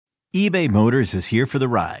eBay Motors is here for the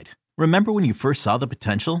ride. Remember when you first saw the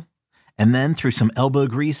potential? And then through some elbow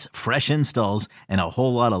grease, fresh installs, and a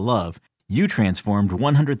whole lot of love, you transformed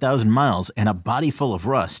 100,000 miles and a body full of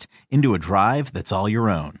rust into a drive that's all your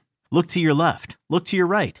own. Look to your left. Look to your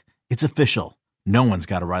right. It's official. No one's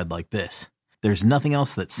got a ride like this. There's nothing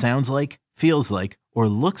else that sounds like, feels like, or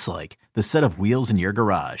looks like the set of wheels in your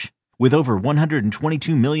garage. With over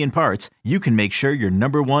 122 million parts, you can make sure your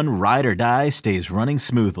number one ride or die stays running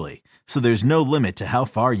smoothly. So there's no limit to how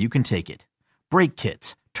far you can take it. Brake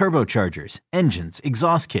kits, turbochargers, engines,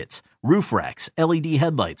 exhaust kits, roof racks, LED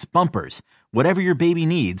headlights, bumpers, whatever your baby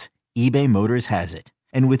needs, eBay Motors has it.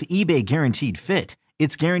 And with eBay Guaranteed Fit,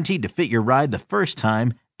 it's guaranteed to fit your ride the first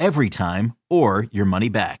time, every time, or your money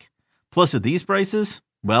back. Plus at these prices,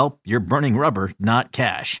 well, you're burning rubber, not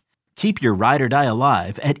cash. Keep your ride or die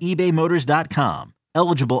alive at ebaymotors.com.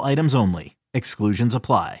 Eligible items only. Exclusions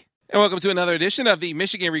apply. And welcome to another edition of the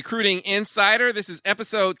Michigan Recruiting Insider. This is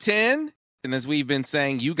episode 10. And as we've been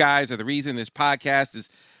saying, you guys are the reason this podcast is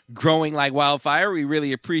growing like wildfire. We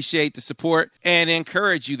really appreciate the support and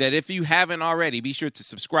encourage you that if you haven't already, be sure to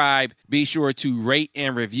subscribe. Be sure to rate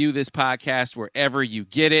and review this podcast wherever you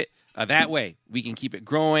get it. That way, we can keep it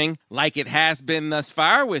growing like it has been thus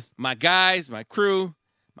far with my guys, my crew,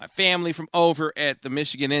 my family from over at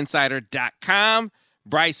themichiganinsider.com,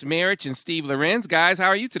 Bryce Marich and Steve Lorenz. Guys, how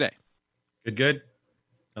are you today? Good.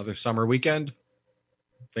 Another summer weekend.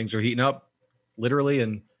 Things are heating up, literally,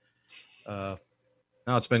 and no,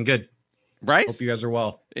 it's been good. Bryce? Hope you guys are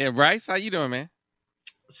well. Yeah, Bryce, how you doing, man?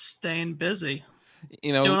 Staying busy.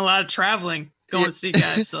 You know, doing a lot of traveling, going to see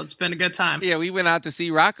guys, so it's been a good time. Yeah, we went out to see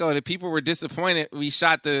Rocco, and the people were disappointed. We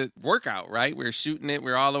shot the workout, right? We were shooting it.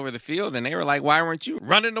 We were all over the field, and they were like, why weren't you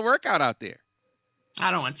running the workout out there? I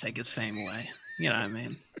don't want to take his fame away. You know what I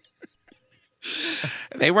mean?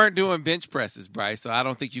 They weren't doing bench presses, Bryce, so I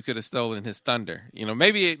don't think you could have stolen his thunder. You know,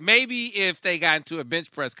 maybe if they got into a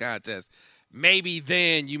bench press contest, maybe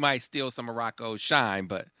then you might steal some of Rocco's shine.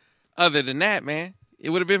 But other than that, man,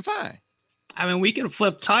 it would have been fine. I mean, we could have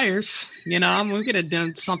flipped tires, you know, we could have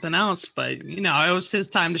done something else, but, you know, it was his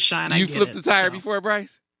time to shine. You flipped the tire before,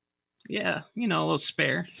 Bryce? Yeah, you know, a little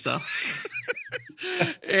spare, so.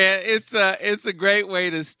 Yeah, it's a great way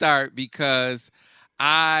to start because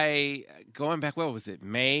going back, what was it,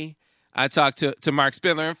 May? I talked to Mark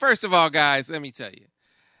Spindler. And first of all, guys, let me tell you,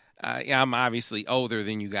 I'm obviously older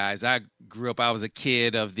than you guys. I was a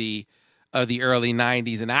kid of the early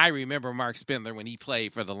 90s, and I remember Mark Spindler when he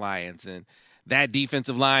played for the Lions. And that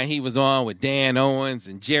defensive line he was on with Dan Owens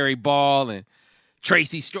and Jerry Ball and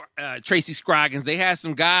Tracy Scroggins. They had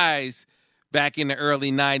some guys back in the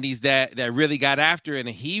early 90s that really got after it. And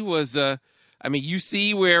he was you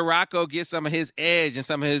see where Rocco gets some of his edge and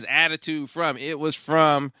some of his attitude from. It was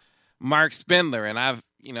from Mark Spindler. And I've,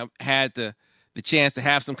 had the chance to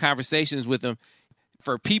have some conversations with him.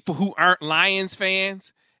 For people who aren't Lions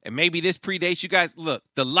fans, and maybe this predates you guys, look,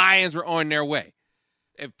 the Lions were on their way.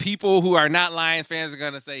 And people who are not Lions fans are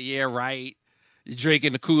going to say, yeah, right, you're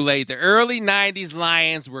drinking the Kool-Aid. The early 90s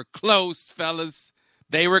Lions were close, fellas.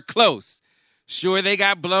 They were close. Sure, they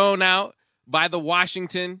got blown out by the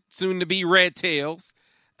Washington, soon-to-be Red Tails,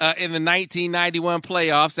 in the 1991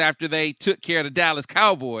 playoffs after they took care of the Dallas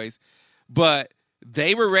Cowboys. But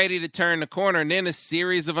they were ready to turn the corner, and then a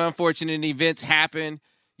series of unfortunate events happened.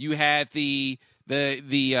 You had the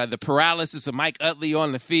paralysis of Mike Utley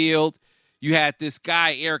on the field. You had this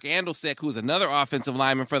guy, Eric Andelsek, who was another offensive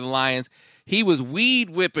lineman for the Lions. He was weed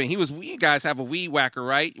whipping. You guys have a weed whacker,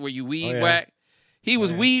 right? Where you weed whack. He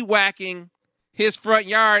was weed whacking his front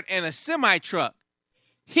yard, and a semi-truck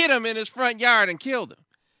hit him in his front yard and killed him.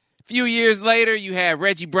 A few years later, you had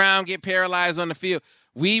Reggie Brown get paralyzed on the field.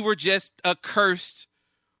 We were just a cursed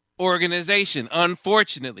organization,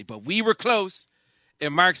 unfortunately, but we were close.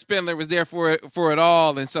 And Mark Spindler was there for it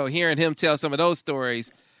all. And so hearing him tell some of those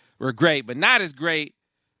stories were great, but not as great,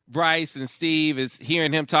 Bryce and Steve, is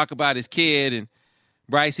hearing him talk about his kid. And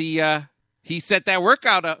Bryce, he set that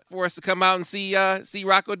workout up for us to come out and see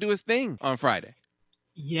Rocco do his thing on Friday.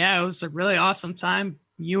 Yeah, it was a really awesome time.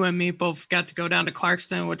 You and me both got to go down to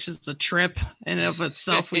Clarkston, which is a trip in and of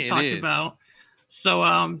itself we talked about. So,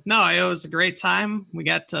 no, it was a great time. We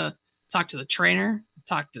got to talk to the trainer,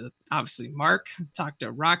 talk to, obviously, Mark, talk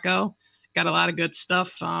to Rocco, got a lot of good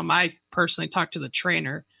stuff. I personally talked to the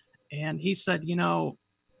trainer, and he said,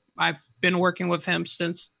 I've been working with him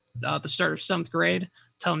since the start of 7th grade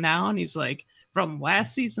till now. And he's like, from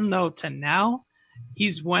last season, though, to now,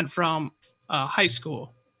 he's went from a high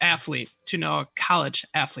school athlete to now a college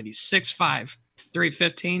athlete. He's 6'5",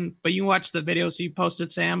 315. But you watch the videos you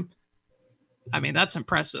posted, Sam. I mean, that's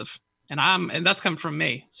impressive. and that's coming from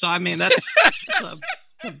me. So I mean, that's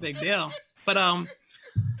it's a big deal. But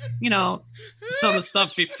you know, some of the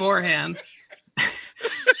stuff beforehand.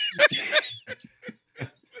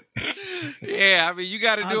 Yeah, I mean, you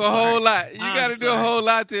got to do a whole lot. You got to do a whole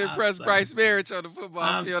lot to impress Bryce Marriage on the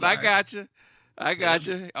football field. Sorry. I got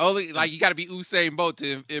you. Only like you got to be Usain Bolt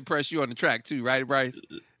to impress you on the track too, right, Bryce?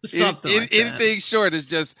 Something like that. Anything short is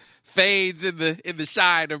just fades in the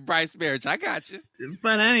shine of Bryce Marriage. I got you.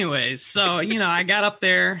 But anyways, so I got up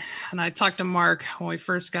there and I talked to Mark when we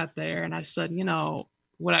first got there, and I said,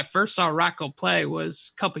 when I first saw Rocco play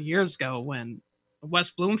was a couple years ago when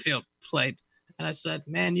West Bloomfield played. And I said,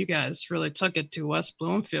 man, you guys really took it to West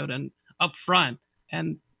Bloomfield and up front.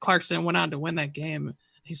 And Clarkston went on to win that game.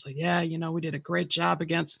 He's like, yeah, we did a great job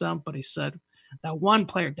against them. But he said, that one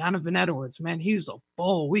player, Donovan Edwards, man, he was a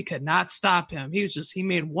bull. We could not stop him. He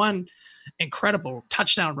made one incredible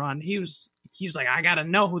touchdown run. He was like, I got to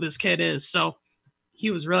know who this kid is. So he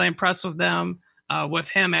was really impressed with them, with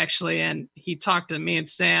him actually. And he talked to me and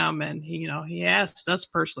Sam, and he asked us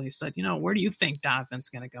personally, he said, where do you think Donovan's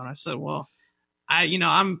going to go? And I said, well,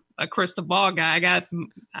 I'm a crystal ball guy. I got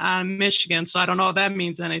Michigan, so I don't know if that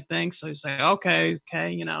means anything. So he's like, okay.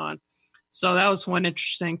 And so that was one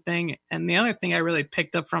interesting thing. And the other thing I really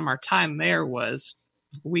picked up from our time there was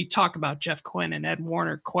we talk about Jeff Quinn and Ed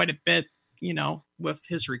Warner quite a bit, with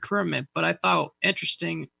his recruitment. But I thought,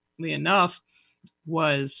 interestingly enough,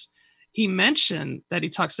 was he mentioned that he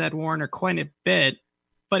talks to Ed Warner quite a bit,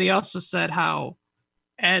 but he also said how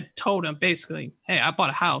Ed told him basically, hey, I bought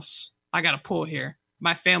a house. I got a pool here.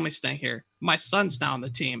 My family's staying here. My son's now on the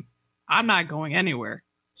team. I'm not going anywhere.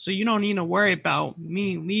 So you don't need to worry about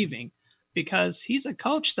me leaving, because he's a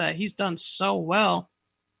coach that he's done so well.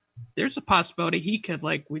 There's a possibility he could,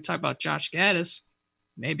 like we talked about Josh Gaddis,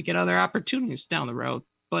 maybe get other opportunities down the road,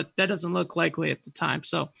 but that doesn't look likely at the time.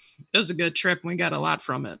 So it was a good trip. And we got a lot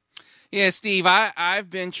from it. Yeah, Steve, I've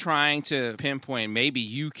been trying to pinpoint, maybe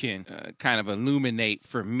you can kind of illuminate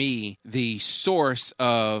for me the source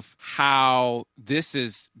of how this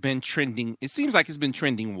has been trending. It seems like it's been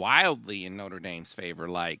trending wildly in Notre Dame's favor.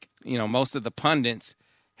 Like, most of the pundits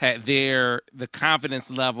had the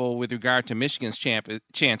confidence level with regard to Michigan's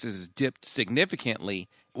chances dipped significantly,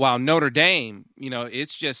 while Notre Dame,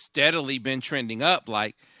 it's just steadily been trending up.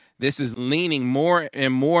 Like, this is leaning more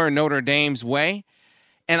and more Notre Dame's way.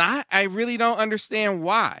 And I really don't understand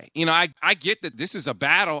why. I get that this is a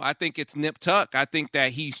battle. I think it's nip-tuck. I think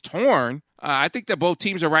that he's torn. I think that both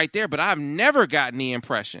teams are right there. But I've never gotten the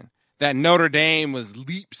impression that Notre Dame was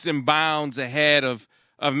leaps and bounds ahead of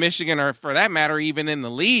Michigan, or for that matter, even in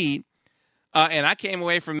the lead. And I came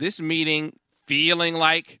away from this meeting feeling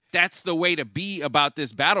like that's the way to be about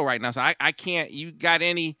this battle right now. So I can't – you got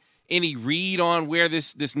any read on where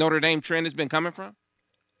this Notre Dame trend has been coming from?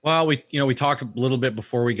 Well, we talked a little bit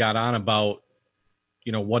before we got on about,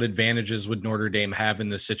 what advantages would Notre Dame have in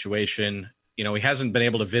this situation. He hasn't been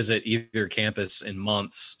able to visit either campus in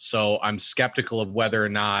months. So I'm skeptical of whether or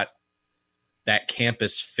not that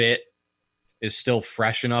campus fit is still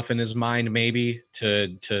fresh enough in his mind, maybe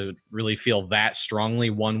to really feel that strongly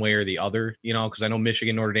one way or the other, because I know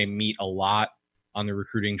Michigan and Notre Dame meet a lot on the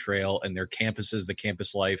recruiting trail, and their campuses, the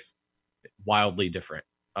campus life, wildly different.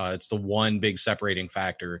 It's the one big separating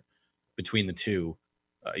factor between the two.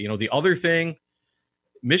 The other thing,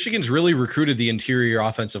 Michigan's really recruited the interior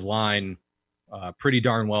offensive line pretty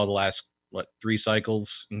darn well the last, 3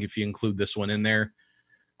 cycles, if you include this one in there.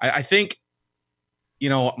 I think,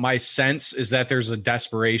 my sense is that there's a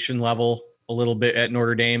desperation level a little bit at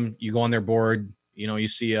Notre Dame. You go on their board, you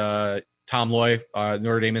see Tom Loy,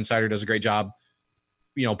 Notre Dame Insider, does a great job,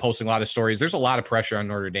 posting a lot of stories. There's a lot of pressure on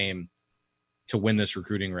Notre Dame to win this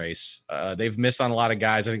recruiting race. They've missed on a lot of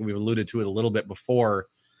guys. I think we've alluded to it a little bit before.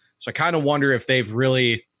 So I kind of wonder if they've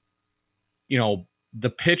really, the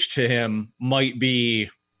pitch to him might be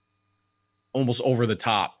almost over the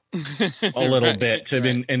top a little bit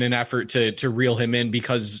in an effort to reel him in,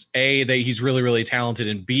 because he's really, really talented,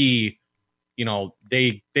 and B,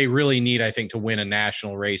 they really need, I think, to win a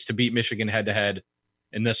national race to beat Michigan head to head.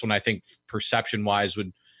 And this one, I think, perception wise,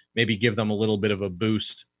 would maybe give them a little bit of a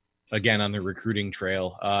boost again on the recruiting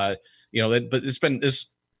trail. But it's been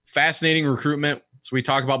this fascinating recruitment. So we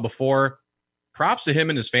talked about before, props to him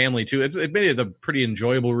and his family too. It made it a pretty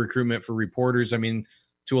enjoyable recruitment for reporters. I mean,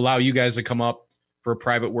 to allow you guys to come up for a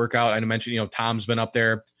private workout. I mentioned, Tom's been up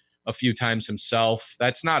there a few times himself.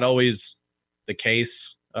 That's not always the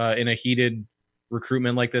case in a heated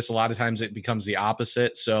recruitment like this. A lot of times it becomes the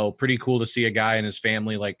opposite. So pretty cool to see a guy and his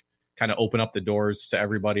family kind of open up the doors to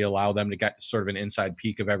everybody, allow them to get sort of an inside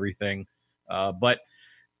peek of everything. But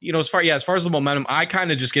as far as the momentum, I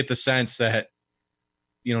kind of just get the sense that,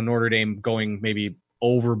 Notre Dame going maybe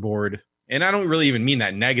overboard. And I don't really even mean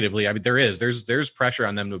that negatively. I mean, there's pressure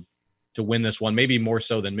on them to win this one, maybe more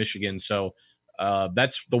so than Michigan. So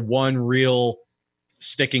that's the one real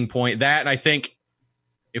sticking point. That, and I think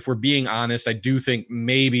if we're being honest, I do think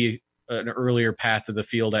maybe an earlier path to the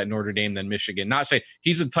field at Notre Dame than Michigan. Not saying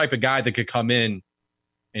he's the type of guy that could come in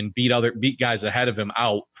and beat guys ahead of him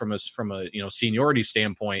out from a seniority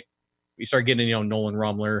standpoint. You start getting, Nolan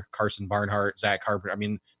Rumler, Carson Barnhart, Zach Carpenter. I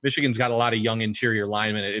mean, Michigan's got a lot of young interior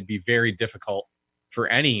linemen. It'd be very difficult for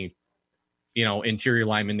any, interior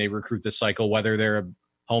lineman they recruit this cycle, whether they're a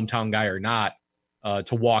hometown guy or not,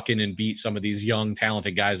 to walk in and beat some of these young,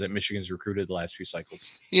 talented guys that Michigan's recruited the last few cycles.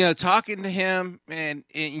 Talking to him, and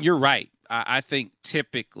you're right. I think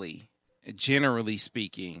typically, generally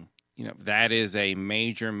speaking, that is a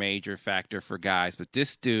major, major factor for guys. But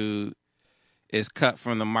this dude is cut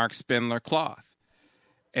from the Mark Spindler cloth.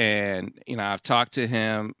 And, I've talked to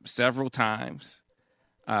him several times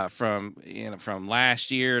from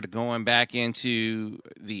last year to going back into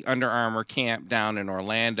the Under Armour camp down in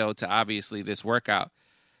Orlando to obviously this workout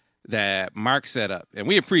that Mark set up. And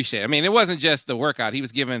we appreciate it. I mean, it wasn't just the workout. He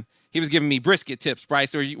was giving me brisket tips,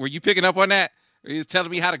 Bryce. Were you picking up on that? He was telling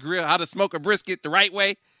me how to smoke a brisket the right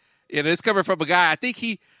way. It's coming from a guy. I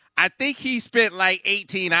think he spent like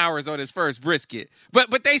 18 hours on his first brisket.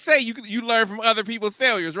 But they say you learn from other people's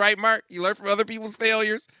failures, right, Mark? You learn from other people's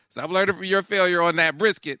failures. So I'm learning from your failure on that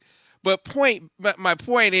brisket. But my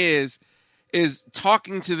point is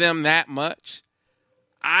talking to them that much,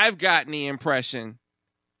 I've gotten the impression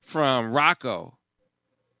from Rocco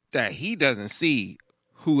that he doesn't see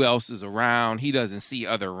who else is around. He doesn't see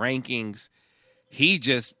other rankings. He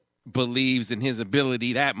just believes in his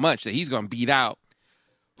ability that much that he's going to beat out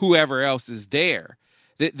whoever else is there.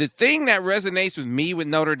 The thing that resonates with me with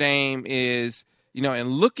Notre Dame is, in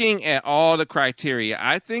looking at all the criteria,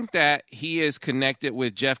 I think that he is connected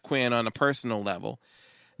with Jeff Quinn on a personal level.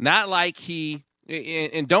 Not like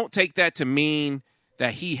and don't take that to mean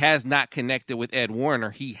that he has not connected with Ed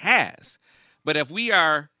Warner. He has. But if we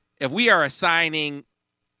are assigning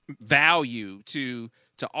value to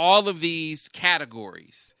all of these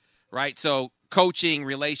categories, right? So coaching,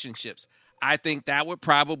 relationships, I think that would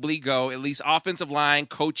probably go, at least offensive line,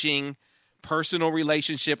 coaching, personal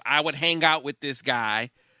relationship. I would hang out with this guy.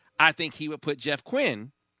 I think he would put Jeff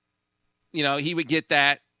Quinn, he would get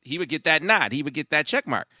that nod. He would get that check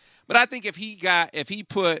mark. But I think if he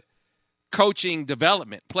put coaching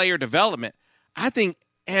development, player development, I think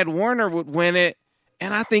Ed Warner would win it,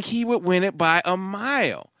 and I think he would win it by a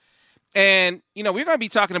mile. And, we're going to be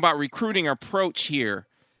talking about recruiting approach here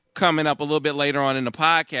coming up a little bit later on in the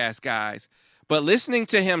podcast, guys. But listening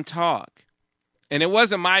to him talk, and it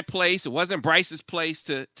wasn't my place, it wasn't Bryce's place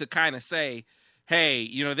to kind of say, hey,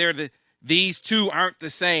 these two aren't the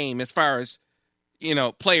same as far as,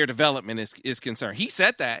 player development is concerned. He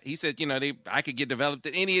said that. He said, I could get developed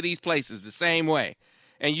at any of these places the same way.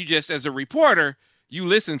 And you just, as a reporter, you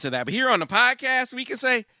listen to that. But here on the podcast, we can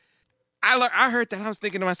say, I heard that. I was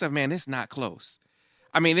thinking to myself, man, it's not close.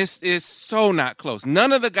 I mean, it's so not close.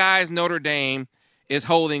 None of the guys Notre Dame is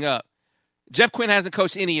holding up. Jeff Quinn hasn't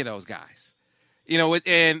coached any of those guys.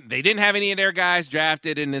 And they didn't have any of their guys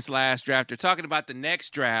drafted in this last draft. They're talking about the next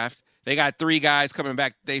draft. They got 3 guys coming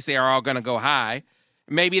back they say are all going to go high.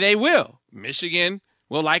 Maybe they will. Michigan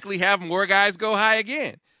will likely have more guys go high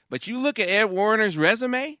again. But you look at Ed Warner's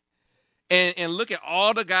resume and look at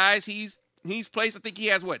all the guys he's placed. I think he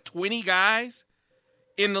has, 20 guys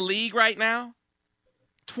in the league right now?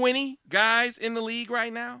 20 guys in the league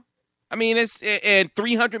right now? I mean, and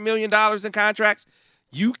 $300 million in contracts.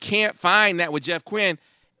 You can't find that with Jeff Quinn.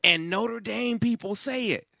 And Notre Dame people say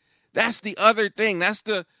it. That's the other thing. That's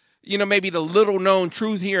the, maybe the little known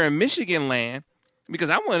truth here in Michigan land. Because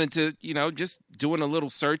I wanted to, just doing a little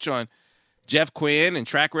search on Jeff Quinn and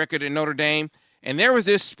track record at Notre Dame. And there was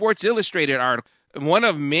this Sports Illustrated article. One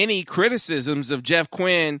of many criticisms of Jeff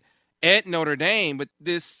Quinn at Notre Dame. But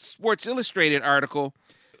this Sports Illustrated article,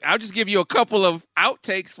 I'll just give you a couple of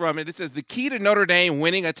outtakes from it. It says, the key to Notre Dame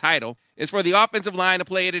winning a title is for the offensive line to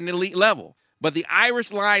play at an elite level. But the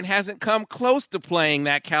Irish line hasn't come close to playing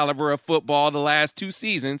that caliber of football the last 2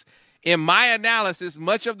 seasons. In my analysis,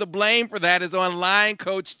 much of the blame for that is on line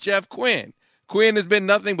coach Jeff Quinn. Quinn has been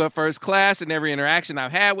nothing but first class in every interaction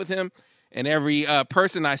I've had with him, and every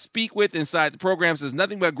person I speak with inside the program says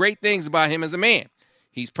nothing but great things about him as a man.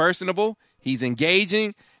 He's personable, he's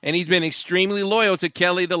engaging, and he's been extremely loyal to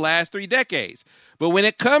Kelly the last 3 decades. But when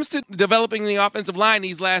it comes to developing the offensive line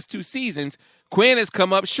these last 2 seasons, Quinn has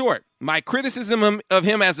come up short. My criticism of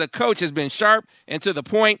him as a coach has been sharp and to the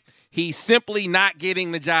point. He's simply not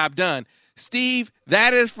getting the job done. Steve,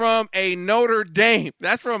 that is from a Notre Dame.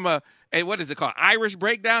 That's from a what is it called? Irish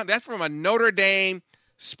Breakdown? That's from a Notre Dame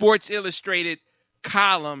Sports Illustrated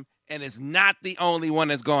column, and it's not the only one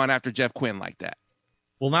that's going after Jeff Quinn like that.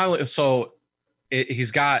 Well,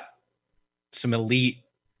 he's got some elite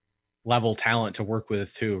level talent to work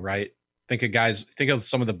with too, right? Think of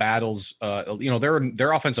some of the battles.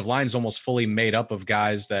 Their offensive line is almost fully made up of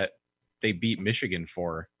guys that they beat Michigan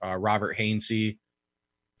for. Robert Hainsey,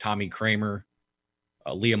 Tommy Kramer,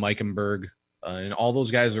 Liam Eichenberg, and all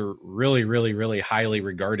those guys are really, really, really highly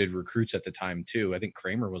regarded recruits at the time too. I think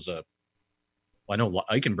Kramer was I know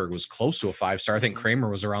Eichenberg was close to a 5-star. I think Kramer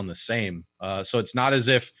was around the same. So it's not as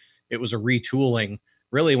if it was a retooling.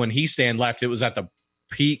 Really, when Hiestand left, it was at the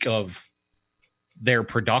peak of their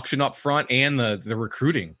production up front and the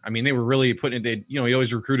recruiting. I mean, they were really putting it, he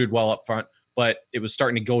always recruited well up front, but it was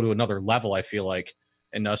starting to go to another level, I feel like.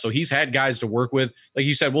 And so he's had guys to work with. Like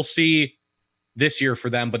you said, we'll see this year for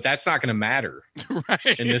them, but that's not going to matter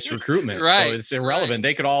in this recruitment. Right. So it's irrelevant. Right.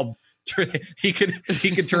 They could all he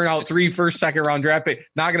could turn out 3 first, second round draft pick.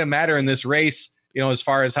 Not going to matter in this race, as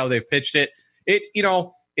far as how they've pitched it.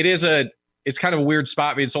 It's kind of a weird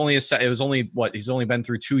spot. But he's only been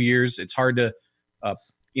through 2 years. It's hard to,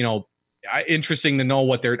 interesting to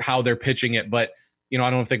know how they're pitching it. But, I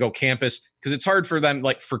don't know if they go campus, because it's hard for them,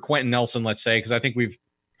 like for Quentin Nelson, let's say, because I think we've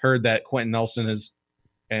heard that Quentin Nelson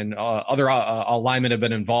and other linemen have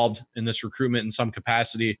been involved in this recruitment in some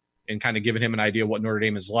capacity and kind of given him an idea what Notre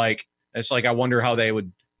Dame is like. It's like, I wonder how they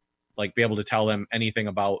would be able to tell them anything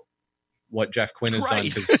about what Jeff Quinn has done,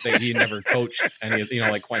 because he never coached any,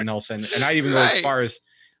 like Quentin Nelson. And I'd even go as far as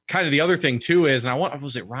kind of the other thing too is, and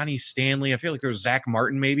was it Ronnie Stanley? I feel like there was Zach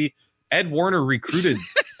Martin, maybe. Ed Warner recruited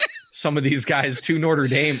some of these guys to Notre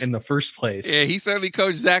Dame in the first place. Yeah, he certainly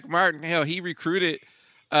coached Zach Martin. Hell, he recruited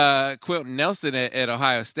Quentin Nelson at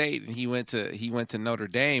Ohio State, and he went to Notre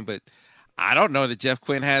Dame. But I don't know that Jeff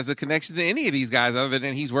Quinn has a connection to any of these guys other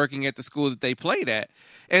than he's working at the school that they played at.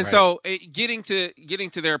 And so getting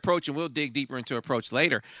to their approach, and we'll dig deeper into approach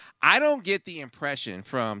later, I don't get the impression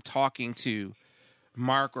from talking to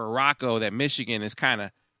Mark or Rocco that Michigan has kind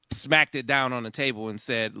of smacked it down on the table and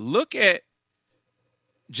said, look at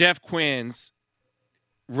Jeff Quinn's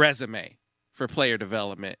resume for player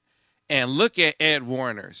development and look at Ed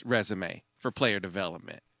Warner's resume for player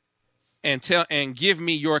development and give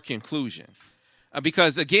me your conclusion.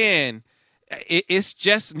 Because again, it's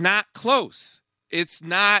just not close. It's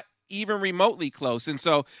not even remotely close. And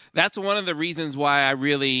so that's one of the reasons why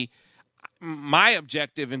my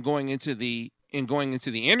objective in going into the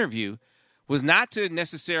interview was not to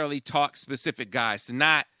necessarily talk specific guys, to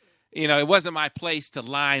not, it wasn't my place to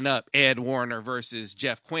line up Ed Warner versus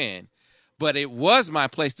Jeff Quinn, but it was my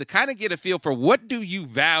place to kind of get a feel for what do you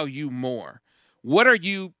value more? What are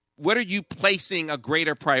you placing a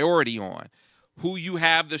greater priority on? Who you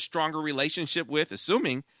have the stronger relationship with,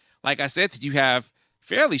 assuming, like I said, that you have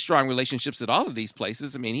fairly strong relationships at all of these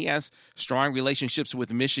places. I mean, he has strong relationships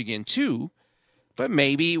with Michigan too, but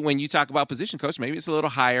maybe when you talk about position coach, maybe it's a little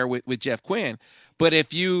higher with Jeff Quinn. But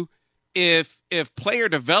if player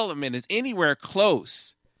development is anywhere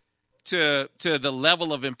close to the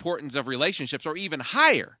level of importance of relationships or even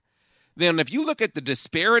higher, then if you look at the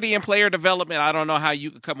disparity in player development, I don't know how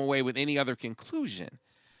you could come away with any other conclusion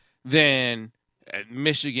than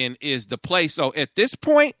Michigan is the place. So at this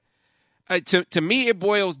point, to me, it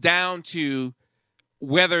boils down to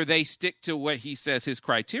whether they stick to what he says his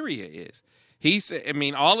criteria is.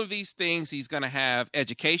 All of these things, he's going to have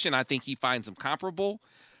education. I think he finds them comparable,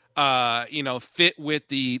 fit with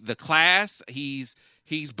the class. He's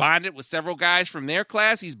bonded with several guys from their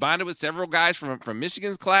class. He's bonded with several guys from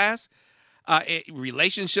Michigan's class.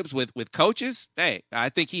 Relationships with coaches. Hey, I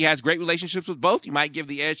think he has great relationships with both. You might give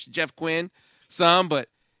the edge to Jeff Quinn some, but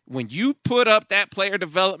when you put up that player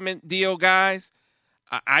development deal, guys,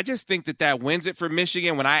 I just think that wins it for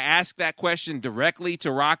Michigan. When I asked that question directly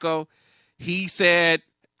to Rocco, he said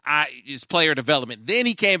it's player development. Then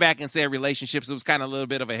he came back and said relationships. It was kind of a little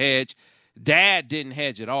bit of a hedge. Dad didn't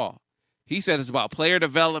hedge at all. He said it's about player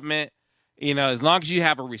development. As long as you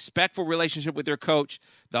have a respectful relationship with your coach,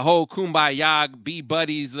 the whole kumbaya, be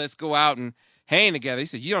buddies, let's go out and hang together. He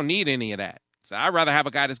said, you don't need any of that. So I'd rather have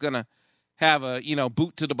a guy that's going to have a,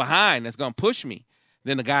 boot to the behind that's going to push me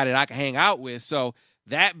than a guy that I can hang out with. So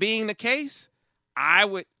that being the case,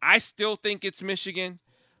 I still think it's Michigan.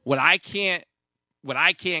 What I can't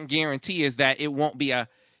guarantee is that it won't be a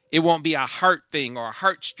heart thing or a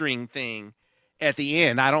heartstring thing at the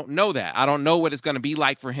end. I don't know that. I don't know what it's going to be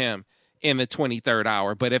like for him in the 23rd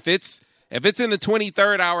hour. But if it's in the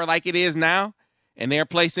 23rd hour like it is now, and they're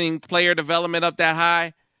placing player development up that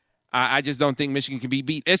high, I just don't think Michigan can be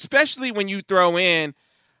beat, especially when you throw in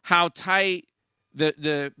how tight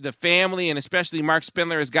the family and especially Mark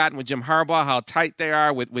Spindler has gotten with Jim Harbaugh, how tight they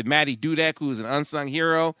are with Matty Dudek, who's an unsung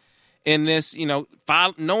hero in this.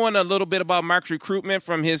 Knowing a little bit about Mark's recruitment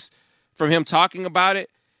from him talking about it,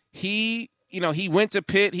 he went to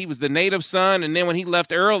Pitt. He was the native son, and then when he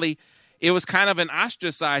left early, it was kind of an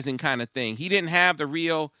ostracizing kind of thing. He didn't have the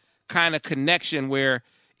real kind of connection where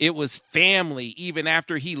it was family even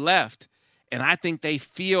after he left. And I think they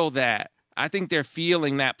feel that. I think they're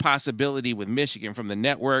feeling that possibility with Michigan, from the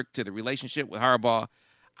network to the relationship with Harbaugh.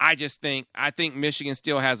 I think Michigan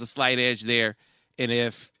still has a slight edge there. And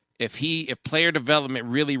if player development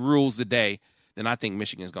really rules the day, then I think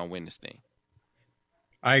Michigan's going to win this thing.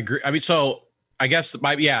 I agree. I mean, so I guess,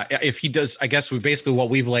 if he does, I guess basically what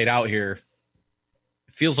we've laid out here,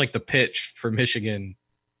 it feels like the pitch for Michigan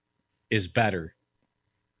is better.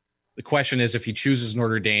 The question is, if he chooses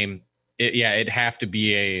Notre Dame, it'd have to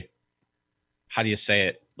be how do you say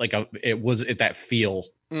it? Like that feel,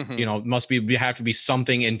 mm-hmm. It must be, have to be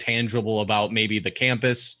something intangible about maybe the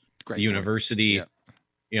campus, the university,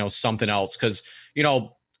 something else. Cause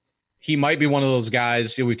he might be one of those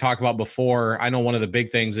guys we've talked about before. I know one of the big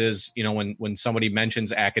things is, when somebody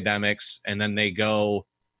mentions academics and then they go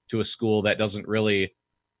to a school that doesn't really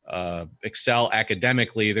excel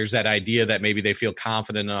academically, there's that idea that maybe they feel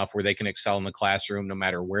confident enough where they can excel in the classroom no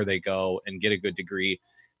matter where they go and get a good degree.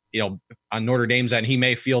 On Notre Dame's end, he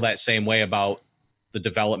may feel that same way about the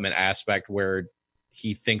development aspect, where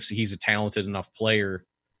he thinks he's a talented enough player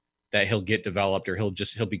that he'll get developed, or he'll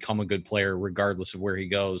become a good player regardless of where he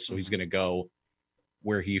goes. So he's going to go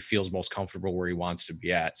where he feels most comfortable, where he wants to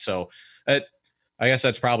be at. So I guess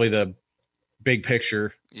that's probably the big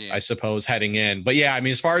picture, I suppose, heading in. But yeah, I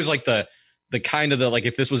mean, as far as like the kind of like,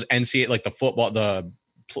 if this was NCAA, like the football, the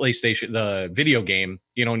PlayStation, the video game,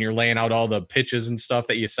 and you're laying out all the pitches and stuff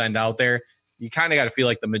that you send out there, you kind of got to feel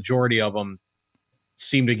like the majority of them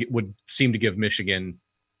would seem to give Michigan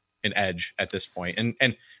an edge at this point. And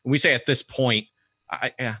when we say at this point,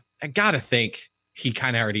 I got to think he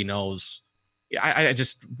kind of already knows. I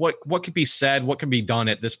just, what could be said, what can be done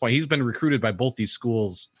at this point? He's been recruited by both these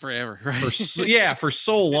schools forever, right? For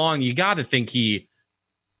so long. You got to think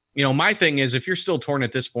my thing is, if you're still torn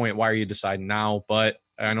at this point, why are you deciding now? But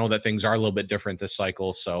I know that things are a little bit different this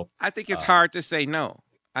cycle. So I think it's hard to say no.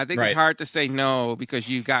 I think it's hard to say no because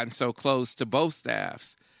you've gotten so close to both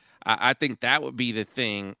staffs. I think that would be the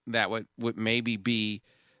thing that would maybe be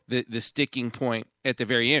the sticking point at the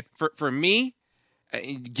very end. For me,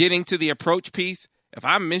 getting to the approach piece, if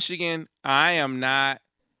I'm Michigan, I'm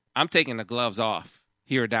taking the gloves off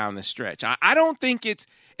here down the stretch. I don't think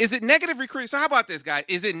is it negative recruiting? So how about this, guy?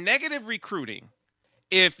 Is it negative recruiting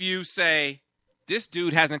if you say, this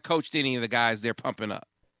dude hasn't coached any of the guys they're pumping up?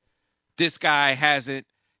 This guy hasn't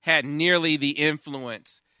had nearly the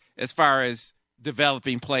influence as far as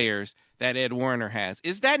developing players that Ed Warner has.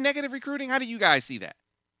 Is that negative recruiting? How do you guys see that?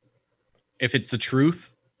 If it's the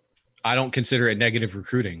truth, I don't consider it negative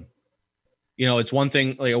recruiting. It's one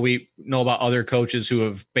thing, like, we know about other coaches who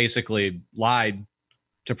have basically lied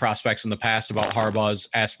to prospects in the past about Harbaugh's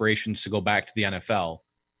aspirations to go back to the NFL.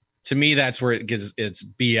 To me, that's where it's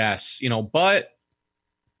BS, but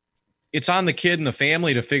it's on the kid and the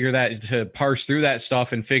family to parse through that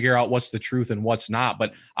stuff and figure out what's the truth and what's not.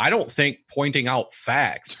 But I don't think pointing out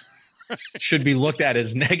facts should be looked at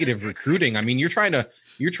as negative recruiting. I mean, you're trying to,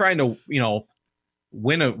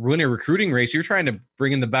 win a recruiting race. You're trying to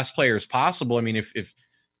bring in the best players possible. I mean, if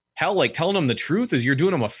hell, like, telling them the truth is you're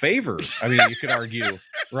doing them a favor. I mean, you could argue,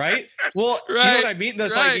 right? Well, you know what I mean?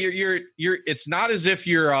 That's like, you're, it's not as if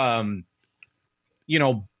you're,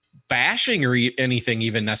 bashing or anything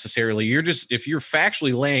even necessarily. You're just, if you're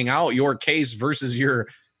factually laying out your case versus your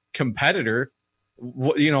competitor,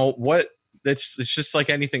 it's just like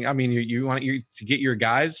anything. I mean, you want to get your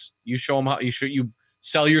guys, you show them how you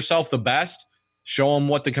sell yourself the best, show them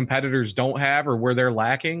what the competitors don't have or where they're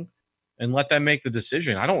lacking, and let them make the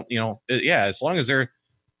decision. I don't, as long as if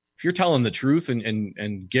you're telling the truth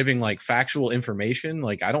and giving like factual information,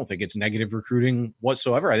 like, I don't think it's negative recruiting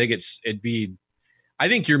whatsoever. I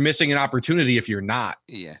think you're missing an opportunity if you're not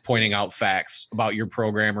pointing out facts about your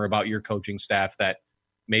program or about your coaching staff that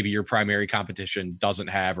maybe your primary competition doesn't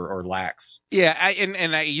have or lacks. Yeah.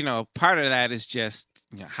 Part of that is just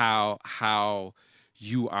how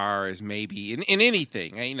you are as maybe in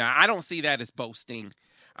anything. I don't see that as boasting.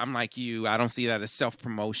 I'm like you. I don't see that as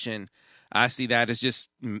self-promotion. I see that as just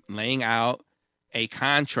laying out a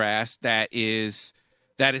contrast that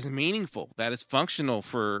that is meaningful, that is functional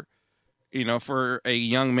for a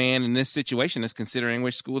young man in this situation that's considering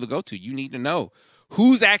which school to go to. You need to know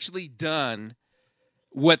who's actually done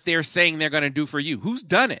what they're saying they're going to do for you. Who's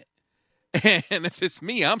done it? And if it's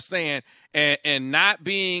me, I'm saying, and not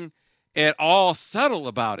being at all subtle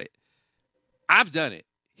about it, I've done it.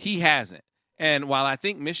 He hasn't. And while I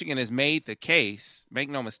think Michigan has made the case, make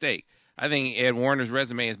no mistake, I think Ed Warner's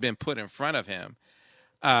resume has been put in front of him.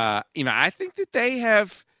 I think that they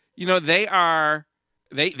have,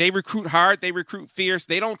 they recruit hard, they recruit fierce.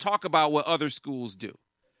 They don't talk about what other schools do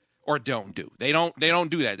or don't do. They don't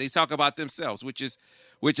do that. They talk about themselves, which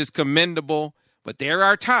is commendable. But there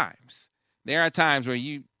are times where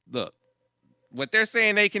you look, what they're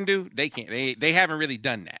saying they can do, they can't. They haven't really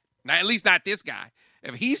done that. Now, at least not this guy.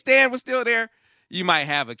 If Heath Stan was still there, you might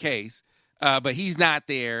have a case. But he's not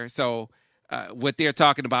there. So what they're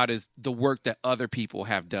talking about is the work that other people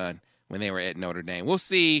have done when they were at Notre Dame. We'll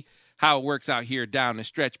see how it works out here down the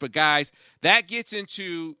stretch. But, guys, that gets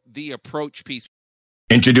into the approach piece.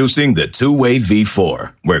 Introducing the two-way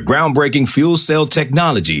V4, where groundbreaking fuel cell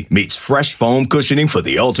technology meets fresh foam cushioning for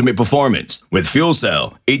the ultimate performance. With Fuel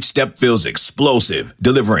Cell, each step feels explosive,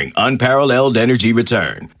 delivering unparalleled energy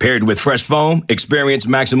return. Paired with fresh foam, experience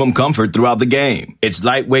maximum comfort throughout the game. Its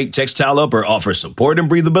lightweight textile upper offers support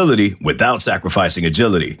and breathability without sacrificing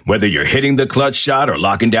agility. Whether you're hitting the clutch shot or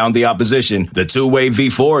locking down the opposition, the two-way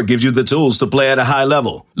V4 gives you the tools to play at a high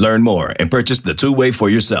level. Learn more and purchase the two-way for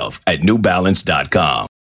yourself at newbalance.com.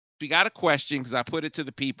 We got a question because I put it to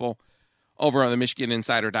the people over on the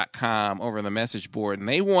MichiganInsider.com over on the message board, and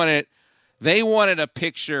they wanted a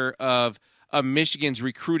picture of Michigan's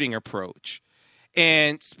recruiting approach,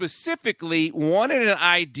 and specifically wanted an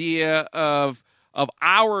idea of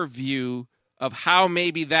our view of how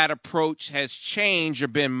maybe that approach has changed or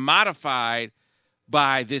been modified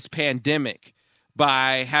by this pandemic,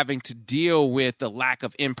 by having to deal with the lack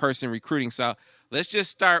of in-person recruiting. So let's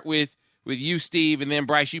just start with you, Steve, and then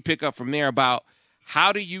Bryce, you pick up from there about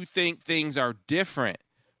how do you think things are different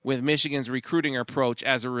with Michigan's recruiting approach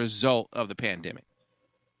as a result of the pandemic?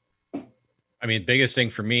 I mean, biggest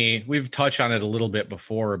thing for me, we've touched on it a little bit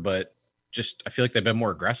before, but just I feel like they've been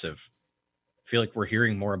more aggressive. I feel like we're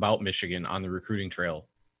hearing more about Michigan on the recruiting trail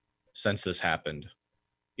since this happened.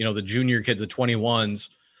 The junior kid, the 21s,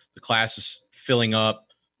 the class is filling up,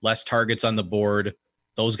 less targets on the board.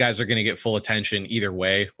 Those guys are going to get full attention either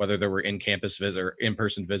way, whether they were in-campus visit or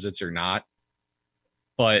in-person visits or not.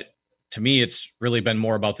 But to me, it's really been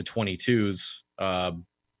more about the 22s. I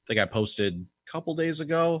think I posted a couple days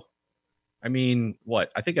ago. I mean,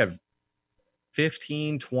 I think I've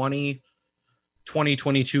 15, 20,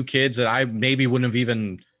 22 kids that I maybe wouldn't have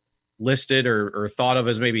even listed or thought of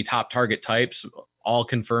as maybe top target types, all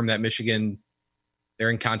confirm that Michigan, they're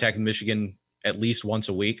in contact with Michigan at least once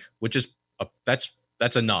a week, which is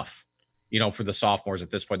that's enough, for the sophomores at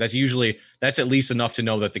this point. That's at least enough to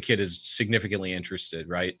know that the kid is significantly interested,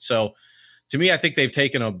 right? So to me, I think they've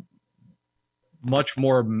taken a much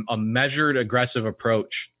more measured, aggressive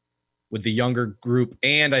approach with the younger group.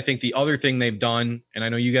 And I think the other thing they've done, and I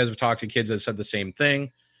know you guys have talked to kids that said the same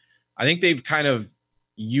thing, I think they've kind of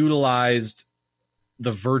utilized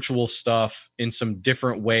the virtual stuff in some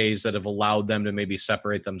different ways that have allowed them to maybe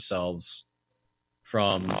separate themselves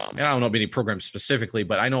from, and I don't know about any programs specifically,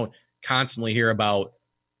 but I know constantly hear about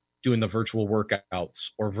doing the virtual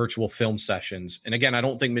workouts or virtual film sessions. And again, I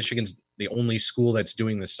don't think Michigan's the only school that's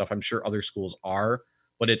doing this stuff. I'm sure other schools are,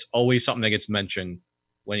 but it's always something that gets mentioned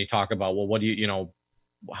when you talk about, well, what do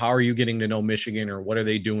how are you getting to know Michigan, or what are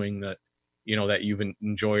they doing that, that you've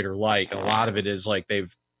enjoyed or like? And a lot of it is like,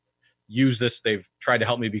 they've used this, they've tried to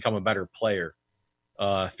help me become a better player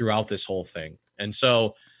throughout this whole thing. And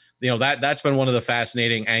so, that's been one of the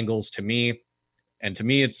fascinating angles to me. And to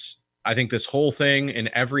me, I think this whole thing in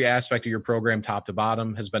every aspect of your program, top to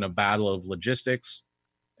bottom, has been a battle of logistics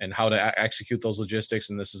and how to execute those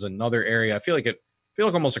logistics. And this is another area. I feel like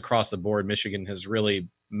almost across the board, Michigan has really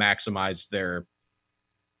maximized their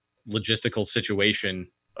logistical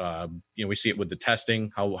situation. We see it with the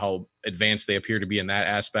testing, how advanced they appear to be in that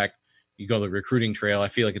aspect. You go the recruiting trail, I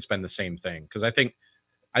feel like it's been the same thing. Because I think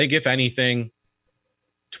if anything,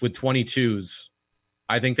 with 22s,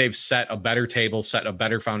 I think they've set a better table, set a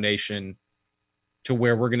better foundation to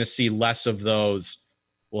where we're going to see less of those.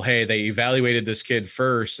 Well, hey, they evaluated this kid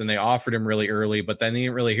first and they offered him really early, but then they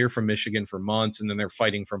didn't really hear from Michigan for months, and then they're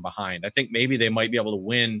fighting from behind. I think maybe they might be able to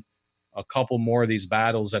win a couple more of these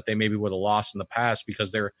battles that they maybe would have lost in the past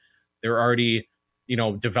because they're already,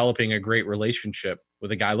 developing a great relationship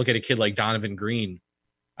with a guy. Look at a kid like Donovan Green.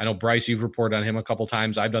 I know, Bryce, you've reported on him a couple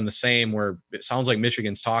times. I've done the same, where it sounds like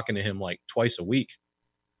Michigan's talking to him like twice a week.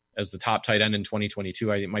 as the top tight end in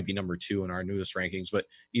 2022. I think it might be number 2 in our newest rankings, but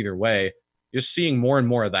either way, you're seeing more and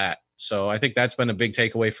more of that. So I think that's been a big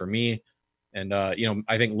takeaway for me. And,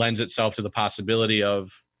 I think lends itself to the possibility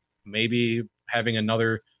of maybe having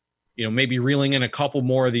another, maybe reeling in a couple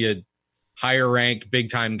more of the higher ranked big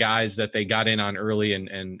time guys that they got in on early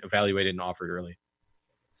and evaluated and offered early.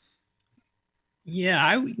 Yeah,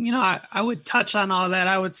 I would touch on all that.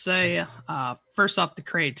 I would say, first off, the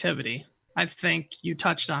creativity. I think you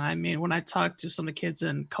touched on. I mean, when I talked to some of the kids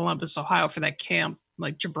in Columbus, Ohio for that camp,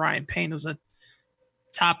 like Jabrian Payne, who's a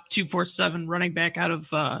top 247 running back out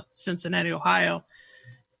of Cincinnati, Ohio,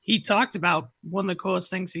 he talked about one of the coolest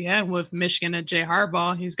things he had with Michigan and Jay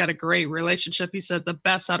Harbaugh. He's got a great relationship. He said the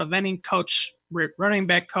best out of any coach, running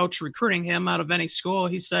back coach recruiting him out of any school.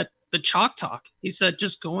 He said the chalk talk. He said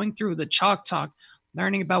just going through the chalk talk,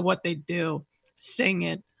 learning about what they do, seeing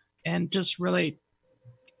it, and just really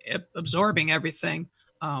absorbing everything.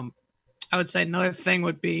 I would say another thing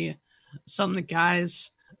would be some of the guys,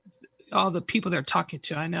 all the people they're talking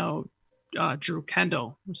to. I know Drew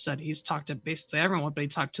Kendall said he's talked to basically everyone, but he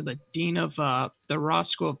talked to the dean of the Ross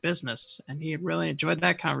School of Business, and he really enjoyed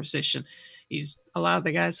that conversation. A lot of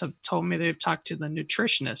the guys have told me they've talked to the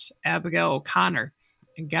nutritionist, Abigail O'Connor,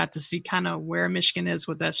 and got to see kind of where Michigan is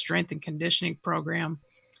with that strength and conditioning program,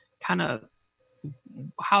 kind of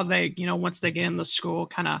how they, once they get in the school,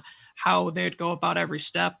 kind of how they'd go about every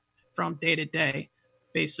step from day to day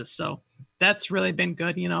basis. So that's really been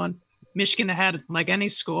good, and Michigan had, like any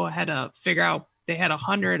school, had to figure out, they had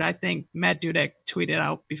 100, I think Matt Dudek tweeted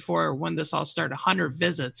out before when this all started, 100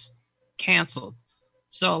 visits canceled.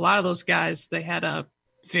 So a lot of those guys, they had to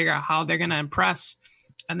figure out how they're going to impress,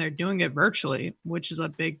 and they're doing it virtually, which is a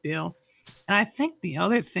big deal. And I think the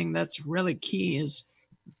other thing that's really key is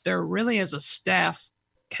they're really, as a staff,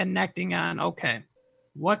 connecting on, okay,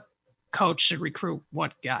 what coach should recruit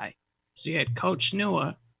what guy? So you had Coach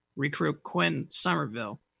Nua recruit Quinn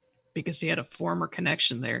Somerville because he had a former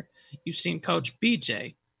connection there. You've seen Coach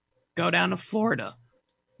BJ go down to Florida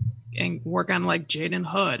and work on like Jaden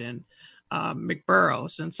Hood and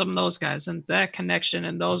McBurrows and some of those guys. And that connection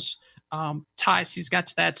and those ties he's got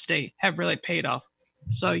to that state have really paid off.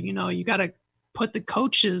 So, you got to put the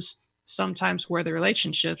coaches sometimes where the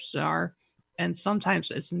relationships are, and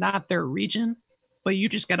sometimes it's not their region, but you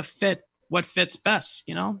just got to fit what fits best.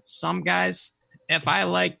 Some guys, if I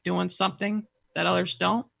like doing something that others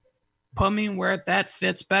don't, put me where that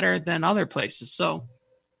fits better than other places. So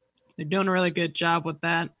they're doing a really good job with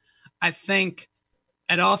that. I think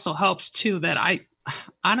it also helps too that I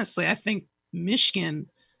think Michigan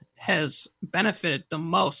has benefited the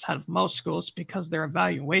most out of most schools because their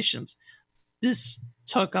evaluations. This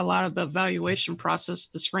took a lot of the evaluation process,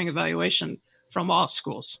 the spring evaluation, from all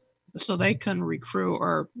schools. So they couldn't recruit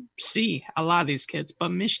or see a lot of these kids. But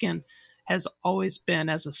Michigan has always been,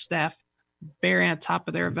 as a staff, very on top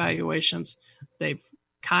of their evaluations. They've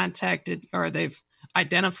contacted, or they've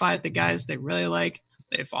identified the guys they really like.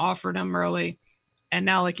 They've offered them early. And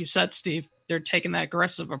now, like you said, Steve, they're taking that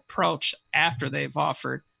aggressive approach after they've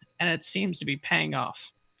offered, and it seems to be paying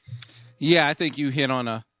off. Yeah, I think you hit on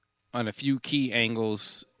a few key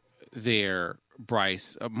angles there,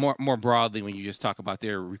 Bryce. More broadly, when you just talk about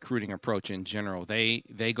their recruiting approach in general,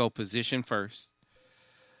 they go position first.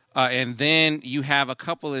 And then you have a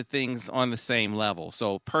couple of things on the same level.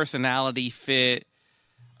 So personality fit,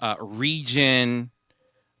 region.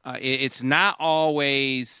 It's not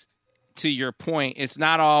always, to your point, it's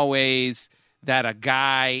not always that a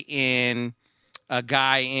guy in,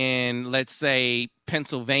 let's say,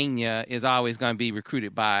 Pennsylvania is always going to be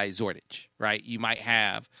recruited by Zordich, right? You might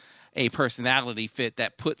have a personality fit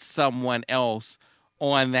that puts someone else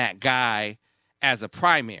on that guy as a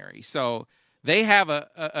primary. So they have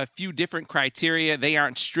a few different criteria. They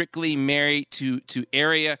aren't strictly married to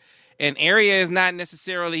area, and area is not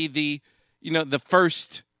necessarily the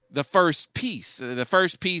first piece. The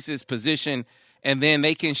first piece is position, and then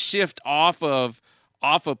they can shift off of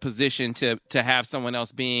position to have someone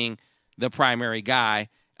else being the primary guy,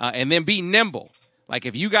 and then be nimble. Like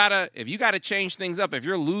if you gotta change things up, if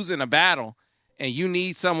you're losing a battle and you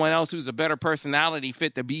need someone else who's a better personality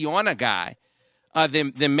fit to be on a guy,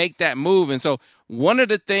 then make that move. And so one of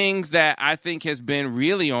the things that I think has been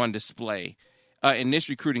really on display in this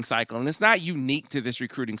recruiting cycle, and it's not unique to this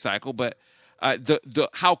recruiting cycle, but the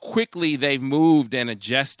how quickly they've moved and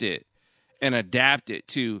adjusted and adapted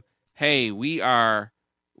to, hey, we are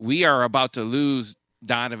about to lose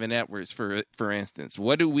Donovan Edwards, for instance.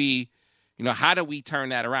 What do we, how do we turn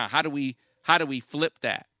that around? How do we flip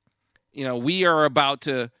that? We are about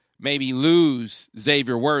to maybe lose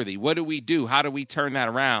Xavier Worthy. What do we do? How do we turn that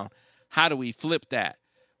around? How do we flip that?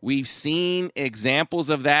 We've seen examples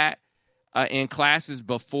of that in classes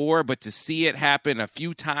before, but to see it happen a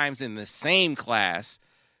few times in the same class,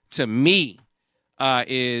 to me,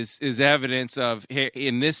 is evidence of,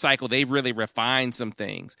 in this cycle, they've really refined some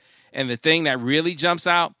things. And the thing that really jumps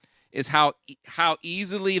out is how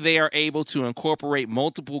easily they are able to incorporate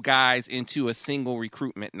multiple guys into a single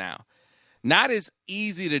recruitment now. Not as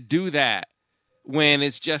easy to do that when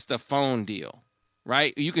it's just a phone deal,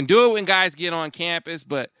 right? You can do it when guys get on campus,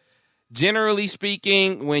 but generally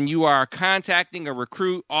speaking, when you are contacting a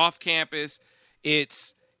recruit off campus,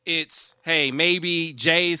 it's hey, maybe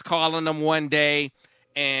Jay's calling them one day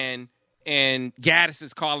and Gaddis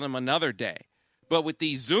is calling them another day. But with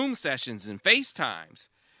these Zoom sessions and FaceTimes,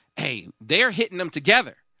 hey, they're hitting them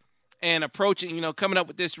together and approaching, coming up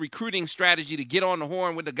with this recruiting strategy to get on the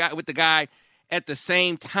horn with the guy at the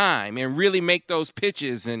same time and really make those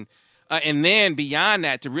pitches. And then beyond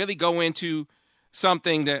that, to really go into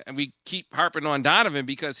something that we keep harping on Donovan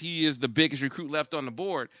because he is the biggest recruit left on the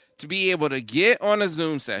board, to be able to get on a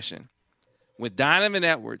Zoom session with Donovan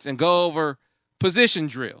Edwards and go over position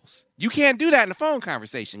drills. You can't do that in a phone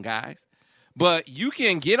conversation, guys. But you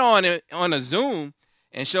can get on a Zoom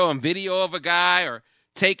and show him video of a guy or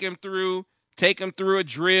take him through a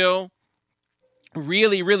drill,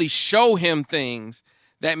 really, really show him things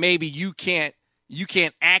that maybe you can't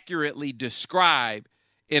accurately describe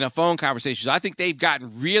in a phone conversation. So I think they've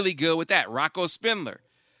gotten really good with that. Rocco Spindler,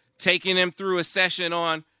 taking him through a session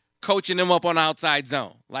on coaching him up on outside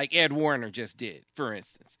zone, like Ed Warner just did, for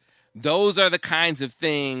instance. Those are the kinds of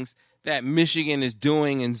things that Michigan is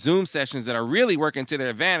doing in Zoom sessions that are really working to their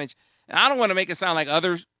advantage. And I don't want to make it sound like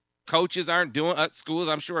other coaches aren't doing, schools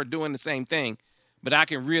I'm sure are doing the same thing, but I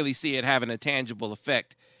can really see it having a tangible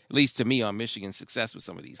effect, at least to me, on Michigan's success with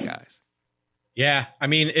some of these guys. Yeah, I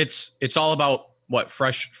mean, it's all about what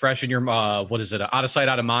fresh in your what is it? Out of sight,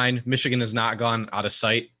 out of mind. Michigan has not gone out of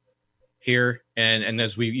sight here, and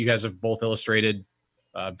as you guys have both illustrated,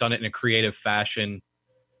 done it in a creative fashion.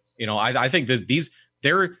 I think that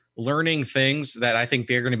they're learning things that I think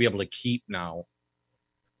they're going to be able to keep now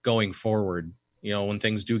going forward. When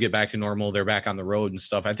things do get back to normal, they're back on the road and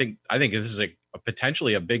stuff. I think this is a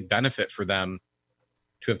potentially a big benefit for them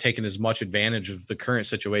to have taken as much advantage of the current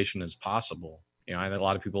situation as possible. I think a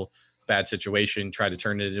lot of people, bad situation, try to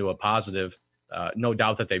turn it into a positive. No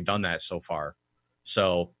doubt that they've done that so far.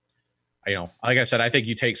 So, like I said, I think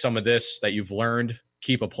you take some of this that you've learned,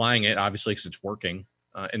 keep applying it, obviously, because it's working.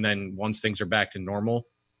 And then once things are back to normal,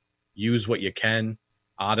 use what you can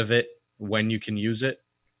out of it when you can use it.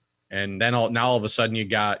 And then now all of a sudden you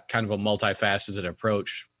got kind of a multifaceted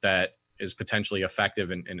approach that is potentially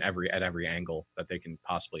effective at every angle that they can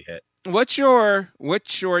possibly hit. What's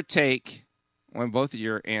your take on both of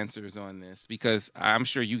your answers on this? Because I'm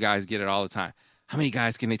sure you guys get it all the time. How many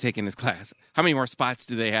guys can they take in this class? How many more spots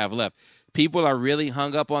do they have left? People are really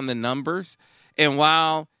hung up on the numbers. And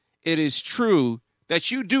while it is true that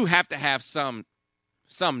you do have to have some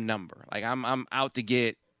number, like I'm out to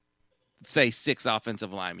get, say, 6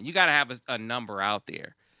 offensive linemen. You got to have a number out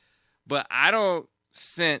there. But I don't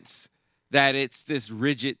sense that it's this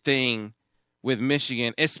rigid thing with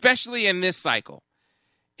Michigan, especially in this cycle.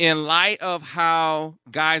 In light of how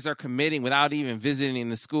guys are committing without even visiting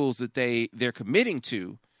the schools that they're committing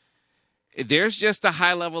to, there's just a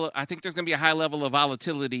high level. I think there's going to be a high level of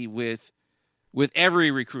volatility with every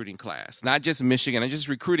recruiting class, not just Michigan, and just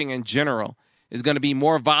recruiting in general is going to be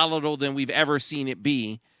more volatile than we've ever seen it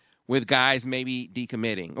be, with guys maybe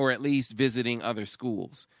decommitting or at least visiting other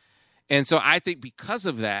schools. And so I think because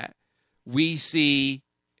of that, we see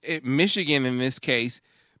Michigan in this case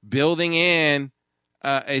building in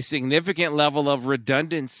a significant level of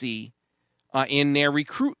redundancy in their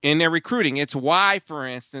recruiting. It's why, for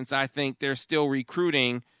instance, I think they're still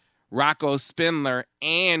recruiting Rocco Spindler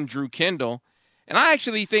and Drew Kendall. And I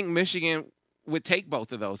actually think Michigan would take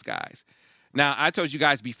both of those guys. Now, I told you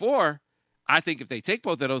guys before, I think if they take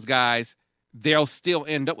both of those guys, they'll still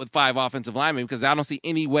end up with 5 offensive linemen because I don't see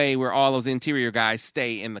any way where all those interior guys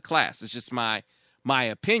stay in the class. It's just my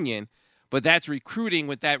opinion. But that's recruiting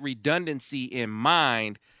with that redundancy in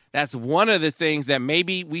mind. That's one of the things that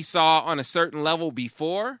maybe we saw on a certain level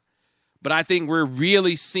before, but I think we're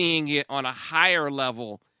really seeing it on a higher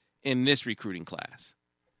level in this recruiting class.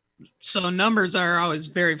 So numbers are always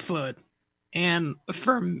very fluid. And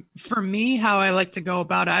for me, how I like to go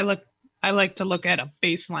about it, I like to look at a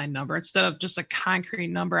baseline number instead of just a concrete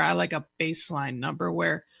number. I like a baseline number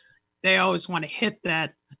where they always want to hit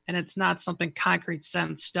that, and it's not something concrete set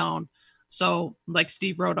in stone. So like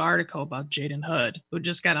Steve wrote an article about Jaden Hood, who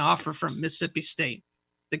just got an offer from Mississippi State.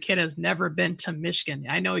 the kid has never been to Michigan.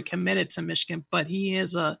 I know he committed to Michigan, but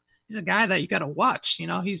he's a guy that you got to watch.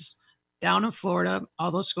 He's down in Florida.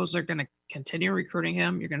 All those schools are going to continue recruiting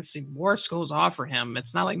him. You're going to see more schools offer him.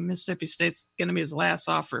 It's not like Mississippi State's going to be his last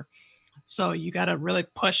offer. So you got to really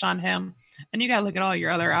push on him, and you got to look at all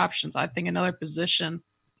your other options. I think another position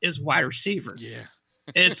is wide receiver. Yeah.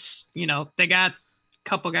 It's, they got a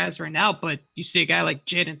couple guys right now, but you see a guy like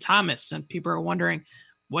Jaden Thomas, and people are wondering,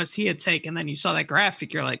 was he a take? And then you saw that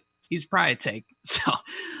graphic, you're like, he's probably a take. So,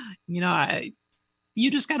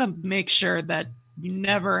 you just got to make sure that you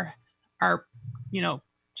never are,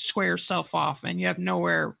 square yourself off and you have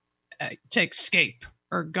nowhere to escape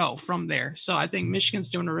or go from there. So I think Michigan's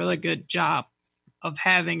doing a really good job of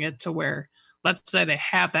having it to where, let's say they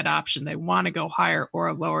have that option, they want to go higher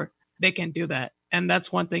or lower, they can do that. And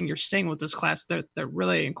that's one thing you're seeing with this class. They're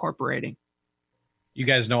really incorporating. You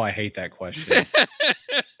guys know I hate that question.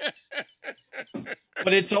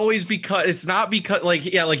 But it's always because it's not because like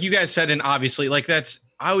you guys said, and obviously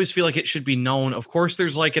I always feel like it should be known. Of course,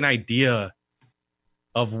 there's like an idea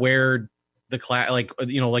of where the class,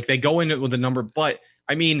 like they go in it with a number, but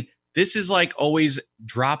I mean, this is like always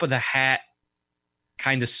drop of the hat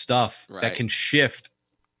kind of stuff that can shift.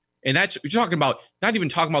 And that's, you're talking about, not even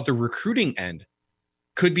talking about the recruiting end,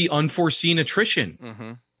 could be unforeseen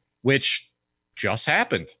attrition, which just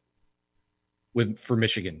happened for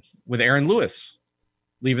Michigan with Aaron Lewis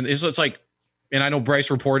leaving. So it's like, and I know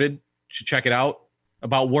Bryce reported, should check it out,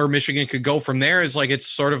 about where Michigan could go from there. Is like, it's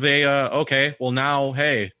sort of a, okay, well now,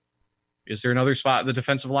 hey, is there another spot at the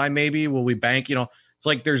defensive line? Maybe will we bank, it's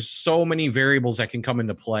like, there's so many variables that can come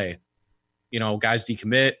into play, guys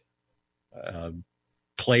decommit,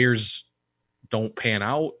 players don't pan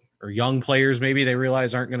out, or young players, maybe they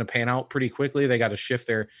realize aren't going to pan out pretty quickly. They got to shift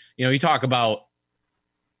their, you talk about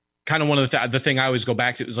kind of one of the thing I always go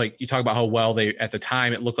back to is like, you talk about how well they, at the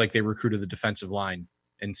time, it looked like they recruited the defensive line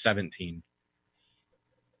in 17.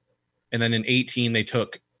 And then in 18, they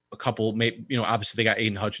took a couple, obviously they got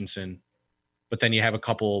Aiden Hutchinson, but then you have a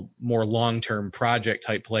couple more long-term project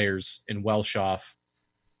type players in Welshoff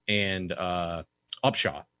and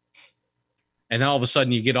Upshaw. And then all of a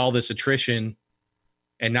sudden you get all this attrition,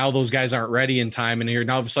 and now those guys aren't ready in time. And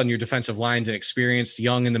now all of a sudden your defensive line's inexperienced,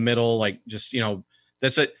 young in the middle, like just,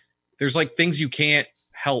 that's it. There's like things you can't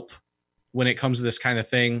help when it comes to this kind of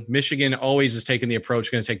thing. Michigan always is taking the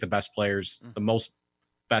approach, going to take the best players, the most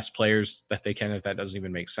best players that they can, if that doesn't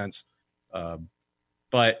even make sense.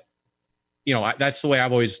 But that's the way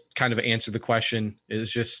I've always kind of answered the question,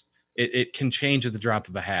 is just, it can change at the drop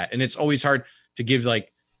of a hat. And it's always hard to give to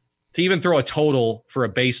even throw a total for a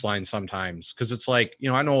baseline sometimes. Cause it's like,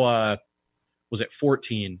 I know, was it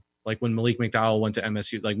 14? Like when Malik McDowell went to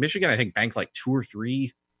MSU, like Michigan, I think banked like 2 or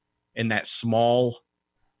 3 in that small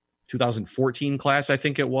 2014 class, I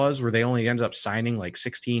think it was, where they only ended up signing like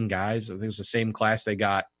 16 guys. I think it was the same class they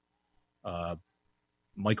got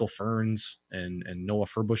Michael Ferns and Noah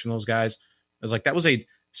Furbush and those guys. I was like, that was a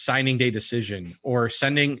signing day decision, or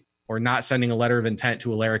not sending a letter of intent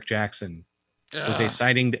to Alaric Jackson was a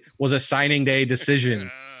signing day decision,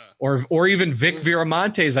 or even Vic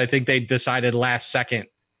Viramontes. I think they decided last second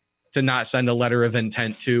to not send a letter of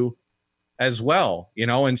intent to as well,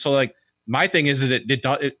 And so like, my thing is it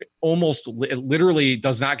literally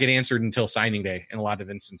does not get answered until signing day in a lot of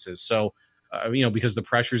instances. So, because the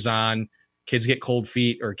pressure's on, kids get cold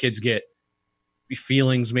feet, or kids get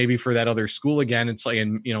feelings maybe for that other school again. It's like,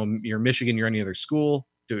 you're Michigan, you're any other school,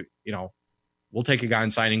 we'll take a guy on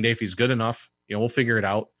signing day if he's good enough. We'll figure it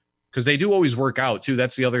out, because they do always work out too.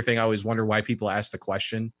 That's the other thing I always wonder why people ask the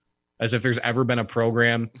question, as if there's ever been a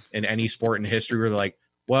program in any sport in history where they're like,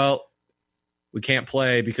 well, we can't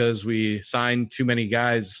play because we signed too many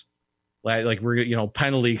guys. Like we're,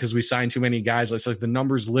 penalty because we signed too many guys. It's like the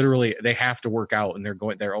numbers literally, they have to work out, and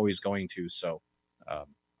they're always going to. So I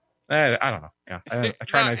don't know. Yeah, I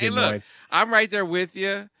try not to get annoyed. I'm right there with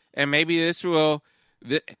you. And maybe this will,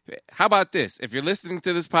 how about this? If you're listening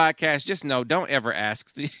to this podcast, just know, don't ever ask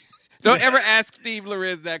Steve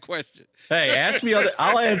Lorenz that question. Hey, ask me.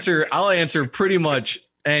 I'll answer pretty much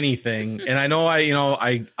anything. And I know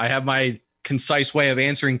I have my concise way of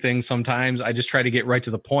answering things. Sometimes I just try to get right to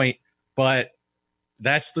the point, but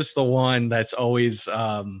that's just the one that's always,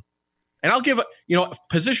 and I'll give,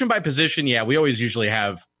 position by position. Yeah. We always usually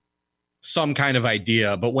have some kind of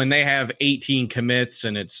idea, but when they have 18 commits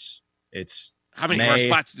and it's how many more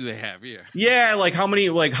spots do they have? Yeah. Yeah. Like how many,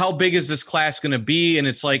 like how big is this class going to be? And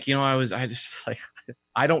it's like,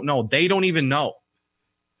 I don't know. They don't even know.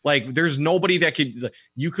 Like there's nobody that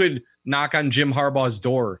you could knock on Jim Harbaugh's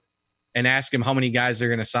door and ask him how many guys they're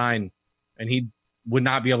going to sign, and he would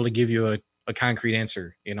not be able to give you a concrete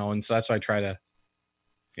answer, and so that's why I try to,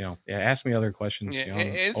 ask me other questions. Yeah,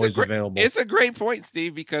 I'm always available. It's a great point,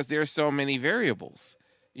 Steve, because there's so many variables.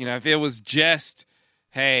 If it was just,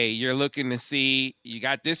 hey, you're looking to see, you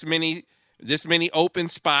got this many open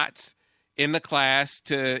spots in the class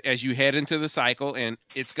as you head into the cycle, and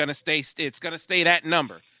it's gonna stay that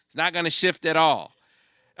number. It's not gonna shift at all.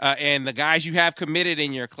 And the guys you have committed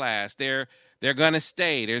in your class, they're gonna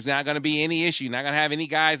stay. There's not gonna be any issue. Not gonna have any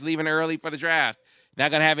guys leaving early for the draft. Not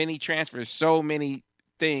gonna have any transfers. So many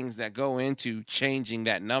things that go into changing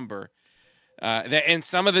that number, and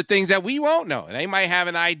some of the things that we won't know. They might have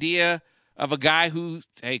an idea of a guy who,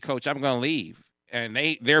 hey, coach, I'm going to leave, and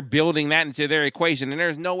they're building that into their equation, and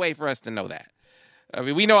there's no way for us to know that. I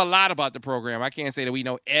mean, we know a lot about the program. I can't say that we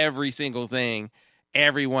know every single thing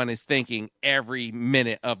everyone is thinking every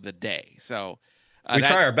minute of the day. So we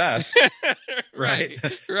try our best, right.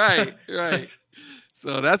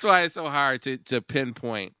 So that's why it's so hard to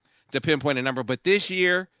pinpoint a number. But this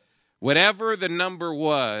year, whatever the number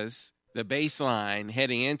was, the baseline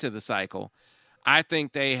heading into the cycle, I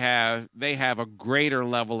think they have a greater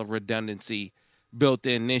level of redundancy built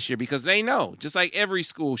in this year, because they know, just like every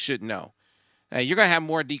school should know, you're going to have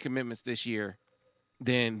more decommitments this year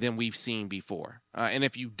than we've seen before. And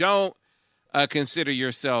if you don't, consider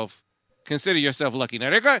yourself lucky.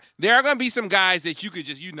 Now, there are going to be some guys that you could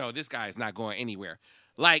just, this guy is not going anywhere.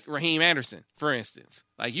 Like Raheem Anderson, for instance.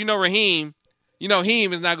 Like, Raheem,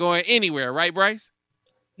 Heem is not going anywhere, right, Bryce?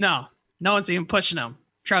 No one's even pushing him.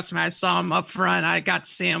 Trust me, I saw him up front. I got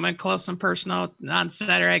to see him in close and personal. On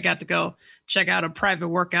Saturday, I got to go check out a private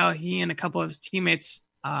workout he and a couple of his teammates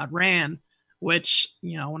ran, which,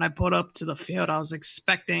 when I pulled up to the field, I was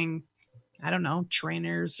expecting, I don't know,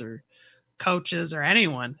 trainers or coaches or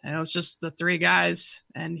anyone. And it was just the three guys,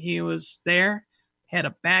 and he was there, had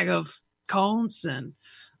a bag of cones and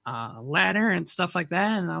ladder and stuff like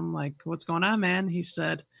that. And I'm like, what's going on, man? He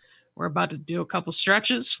said, we're about to do a couple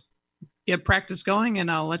stretches, get practice going, and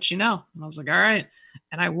I'll let you know. And I was like, all right.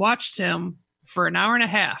 And I watched him for an hour and a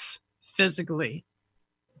half physically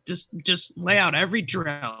just lay out every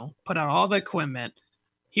drill, put out all the equipment.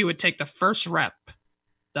 He would take the first rep.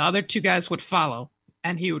 The other two guys would follow,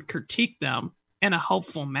 and he would critique them in a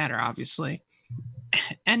helpful manner, obviously.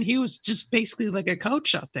 And he was just basically like a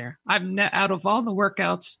coach out there. Out of all the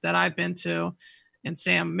workouts that I've been to, and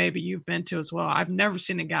Sam, maybe you've been to as well, I've never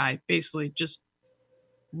seen a guy basically just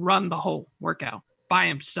run the whole workout by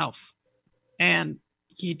himself. And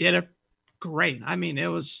he did it great. I mean, it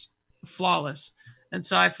was flawless. And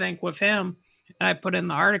so I think with him, and I put in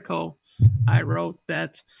the article, I wrote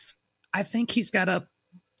that I think he's got a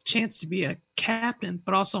chance to be a captain,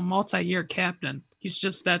 but also multi-year captain. He's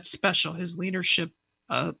just that special. His leadership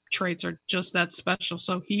traits are just that special.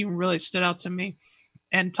 So he really stood out to me.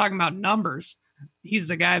 And talking about numbers, he's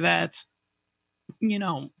the guy that,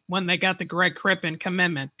 when they got the Greg Crippen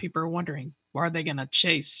commitment, people are wondering, are they going to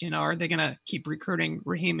chase? Are they going to keep recruiting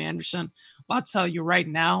Raheem Anderson? Well, I'll tell you right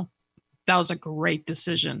now, that was a great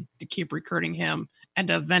decision to keep recruiting him and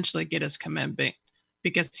to eventually get his commitment,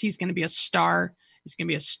 because he's going to be a star. He's going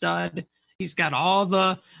to be a stud. He's got all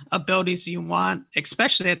the abilities you want,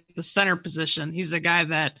 especially at the center position. He's a guy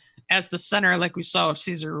that, as the center, like we saw with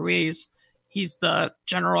Cesar Ruiz, he's the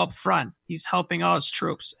general up front. He's helping all his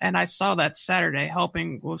troops. And I saw that Saturday,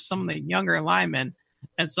 helping with some of the younger linemen.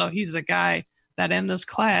 And so he's a guy that in this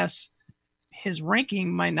class, his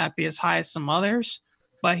ranking might not be as high as some others,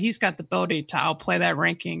 but he's got the ability to outplay that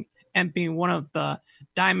ranking and be one of the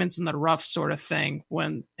diamonds in the rough sort of thing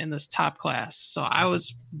when in this top class. So I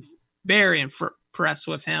was very impressed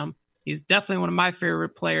with him. He's definitely one of my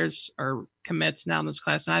favorite players or commits now in this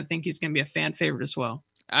class, and I think he's going to be a fan favorite as well.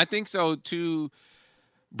 I think so too,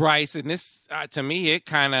 Bryce. And this, to me,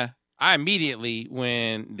 I immediately,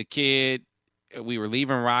 when we were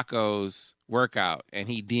leaving Rocco's workout, and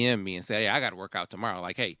he DM'd me and said, hey, I got to work out tomorrow.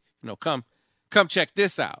 Like, hey, come check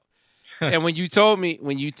this out. And when you told me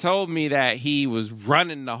that he was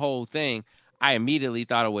running the whole thing, I immediately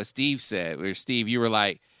thought of what Steve said. Where Steve, you were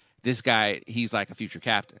like, this guy, he's like a future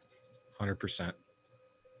captain. 100%.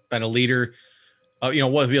 Been a leader.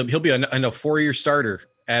 He'll be a 4-year starter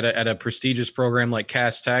at a prestigious program like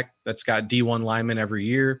Cass Tech that's got D1 linemen every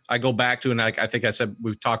year. I go back to, and I think I said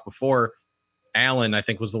we've talked before, Allen, I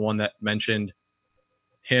think, was the one that mentioned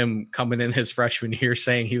him coming in his freshman year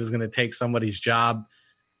saying he was going to take somebody's job.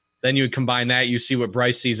 Then you would combine that, you see what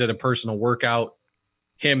Bryce sees at a personal workout,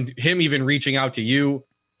 him even reaching out to you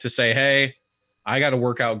to say, hey, I got a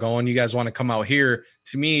workout going. You guys want to come out here?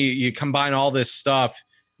 To me, you combine all this stuff,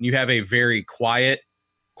 and you have a very quiet,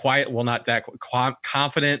 well, not that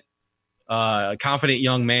confident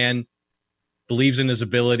young man believes in his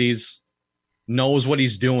abilities, knows what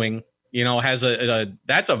he's doing. Has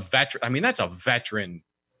that's a veteran. I mean, that's a veteran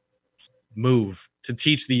move to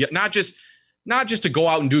teach not just to go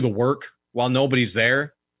out and do the work while nobody's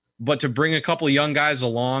there, but to bring a couple of young guys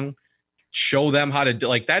along, show them how to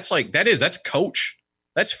do. That's coach.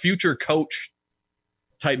 That's future coach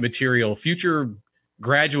type material, future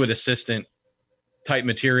graduate assistant type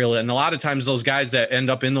material. And a lot of times those guys that end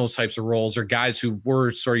up in those types of roles are guys who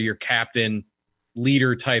were sort of your captain,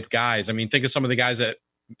 leader type guys. I mean, think of some of the guys that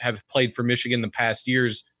have played for Michigan the past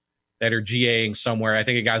years that are GAing somewhere. I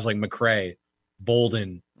think of guys like McCray,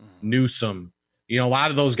 Bolden, Newsom. A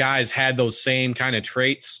lot of those guys had those same kind of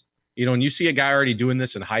traits. And you see a guy already doing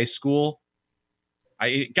this in high school,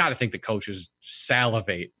 I got to think the coaches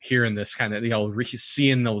salivate hearing this kind of,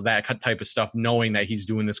 seeing that type of stuff, knowing that he's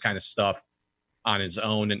doing this kind of stuff on his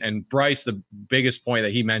own. And Bryce, the biggest point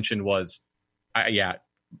that he mentioned was,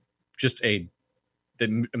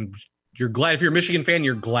 you're glad, if you're a Michigan fan,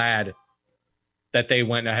 you're glad that they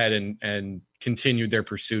went ahead and continued their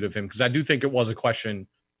pursuit of him. Because I do think it was a question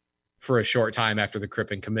for a short time after the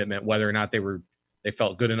Crippen commitment, whether or not they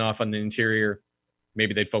felt good enough on the interior.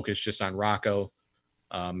 Maybe they'd focus just on Rocco.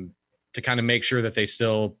 To kind of make sure that they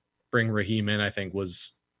still bring Raheem in, I think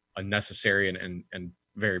was a necessary and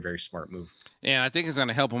very, very smart move. Yeah, I think it's going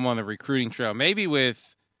to help him on the recruiting trail. Maybe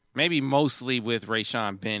mostly with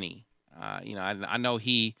Rayshawn Benny. I know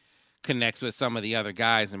he connects with some of the other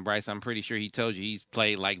guys, and Bryce, I'm pretty sure he told you he's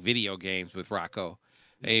played like video games with Rocco.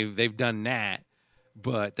 They've done that,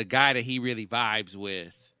 but the guy that he really vibes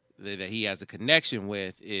with, that he has a connection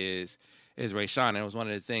with, is Rayshawn. And it was one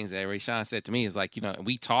of the things that Rayshawn said to me is like,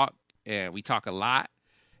 we talk a lot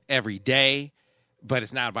every day, but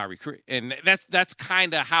it's not about recruit. And that's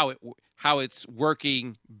kind of how it's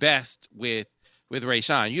working best with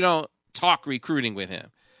Rayshawn. You don't talk recruiting with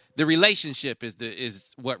him. The relationship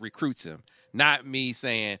is what recruits him, not me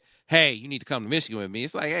saying, hey, you need to come to Michigan with me.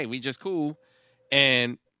 It's like, hey, we just cool.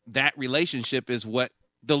 And that relationship is what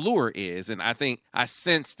the lure is. And I think I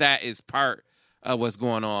sense that is part of what's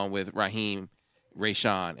going on with Raheem,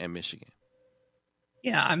 Rayshawn, and Michigan.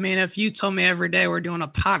 Yeah, I mean, if you told me every day we're doing a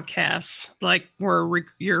podcast, like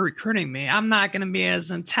you're recruiting me, I'm not going to be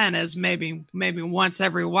as intent as maybe once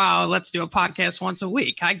every while. Let's do a podcast once a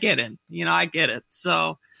week. I get it. I get it.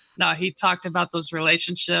 So no, he talked about those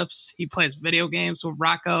relationships. He plays video games with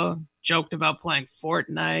Rocco, joked about playing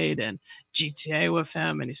Fortnite and GTA with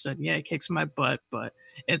him. And he said, yeah, he kicks my butt, but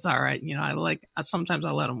it's all right. Sometimes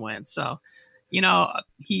I let him win. So,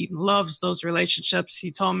 he loves those relationships.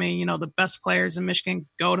 He told me, the best players in Michigan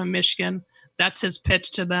go to Michigan. That's his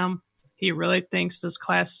pitch to them. He really thinks this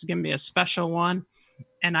class is going to be a special one.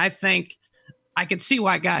 And I think I could see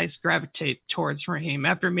why guys gravitate towards Raheem.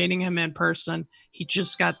 After meeting him in person, he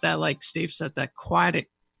just got that, like Steve said, that quiet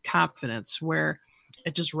confidence where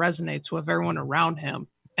it just resonates with everyone around him.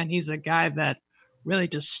 And he's a guy that really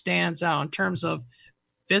just stands out in terms of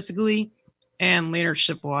physically and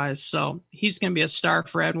leadership-wise. So he's going to be a star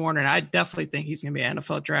for Ed Warner, and I definitely think he's going to be an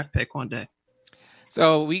NFL draft pick one day.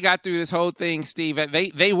 So we got through this whole thing, Steve.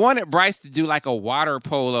 They wanted Bryce to do like a water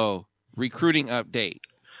polo recruiting update.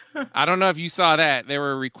 I don't know if you saw that. There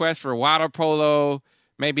were requests for water polo,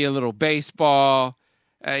 maybe a little baseball.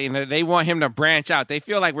 They want him to branch out. They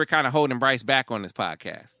feel like we're kind of holding Bryce back on this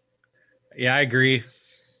podcast. Yeah, I agree.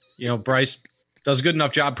 Bryce does a good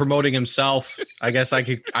enough job promoting himself. I guess I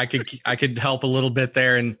could help a little bit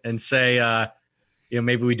there and say,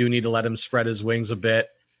 maybe we do need to let him spread his wings a bit.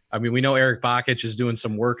 I mean, we know Eric Bakich is doing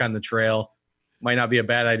some work on the trail. Might not be a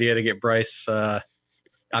bad idea to get Bryce on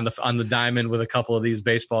the diamond with a couple of these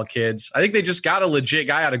baseball kids. I think they just got a legit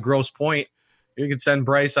guy out of Grosse Pointe. You could send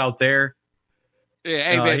Bryce out there.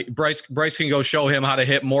 Yeah, hey, Bryce can go show him how to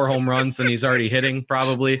hit more home runs than he's already hitting,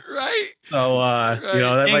 probably. Right. So,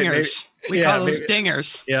 that dingers. We call those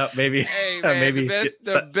dingers. Yeah, maybe. Hey, man, maybe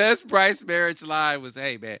the best Bryce Marriage line was,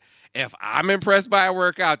 hey, man, if I'm impressed by a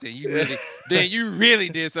workout, then you really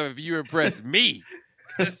did something if you impressed me.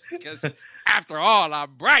 Because after all,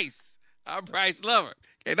 I'm Bryce. I'm Bryce Lover.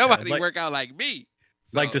 Can't nobody work out like me.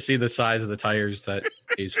 So. Like to see the size of the tires that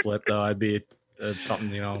he's flipped, though. I'd be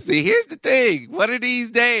something, See, here's the thing. One of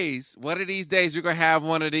these days, we're going to have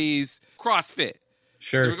one of these CrossFit.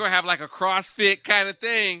 Sure. So we're going to have like a CrossFit kind of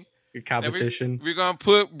thing. Your competition. We're going to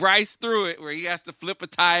put Bryce through it where he has to flip a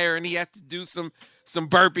tire and he has to do some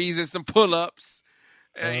burpees and some pull-ups,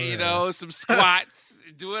 some squats,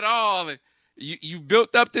 do it all. And you've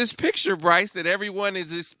built up this picture, Bryce, that everyone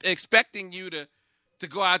is expecting you to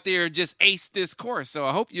go out there and just ace this course. So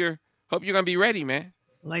I hope you're going to be ready, man.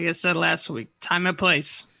 Like I said last week, time and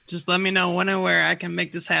place. Just let me know when and where I can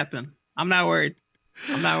make this happen. I'm not worried.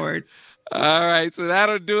 All right, so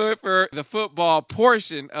that'll do it for the football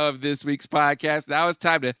portion of this week's podcast. Now it's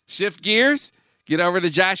time to shift gears, get over to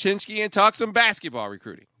Josh Hinchke, and talk some basketball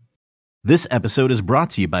recruiting. This episode is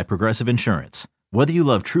brought to you by Progressive Insurance. Whether you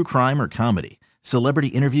love true crime or comedy, celebrity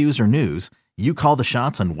interviews or news, you call the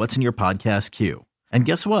shots on what's in your podcast queue. And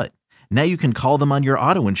guess what? Now you can call them on your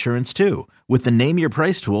auto insurance too with the Name Your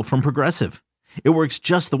Price tool from Progressive. It works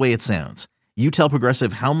just the way it sounds. You tell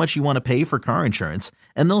Progressive how much you want to pay for car insurance,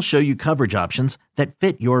 and they'll show you coverage options that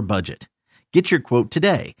fit your budget. Get your quote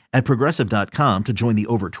today at Progressive.com to join the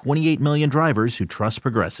over 28 million drivers who trust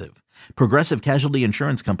Progressive. Progressive Casualty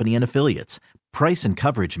Insurance Company and Affiliates. Price and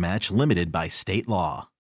coverage match limited by state law.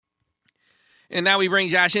 And now we bring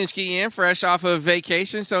Josh Hinchke in fresh off of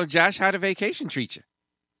vacation. So, Josh, how did vacation treat you?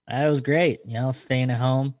 It was great. Staying at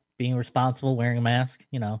home, being responsible, wearing a mask,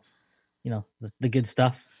 the good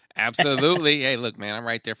stuff. Absolutely. Hey, look, man, I'm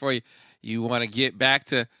right there for you. You want to get back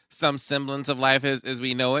to some semblance of life as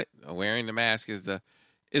we know it. Wearing the mask is the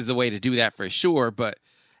way to do that for sure. But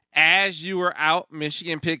as you were out,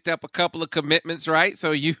 Michigan picked up a couple of commitments, right?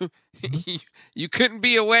 So you couldn't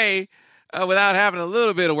be away without having a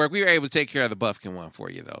little bit of work. We were able to take care of the Buffkin one for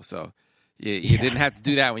you, though. So you didn't have to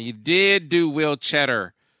do that one. You did do Will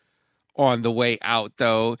Cheddar on the way out,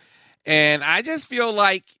 though. And I just feel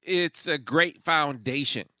like it's a great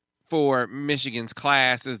foundation for Michigan's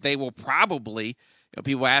class, as they will probably,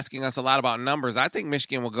 people asking us a lot about numbers. I think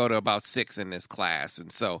Michigan will go to about 6 in this class. And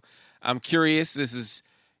so I'm curious, this is,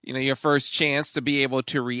 your first chance to be able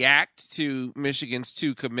to react to Michigan's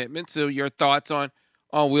 2 commitments. So your thoughts on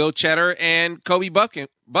Will Cheddar and Kobe Buffkin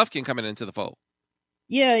coming into the fold.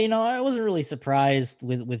 Yeah, I wasn't really surprised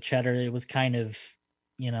with Cheddar. It was kind of,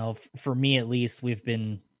 for me at least, we've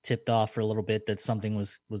been tipped off for a little bit that something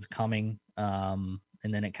was coming.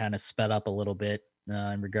 And then it kind of sped up a little bit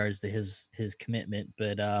in regards to his commitment.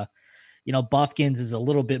 But, Buffkins is a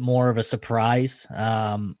little bit more of a surprise.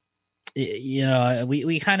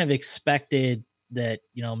 We kind of expected that,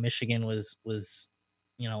 Michigan was,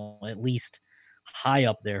 at least high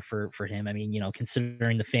up there for him. I mean,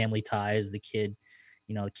 considering the family ties, the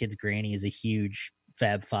kid's granny is a huge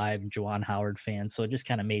Fab Five Juwan Howard fan. So it just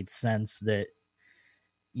kind of made sense that,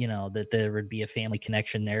 that there would be a family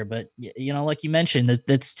connection there. But, like you mentioned,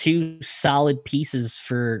 that's 2 solid pieces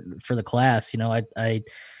for the class. I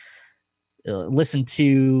listened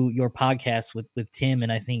to your podcast with Tim,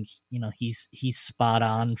 and I think, he's spot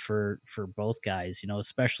on for both guys,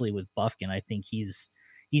 especially with Buffkin. I think he's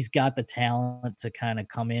got the talent to kind of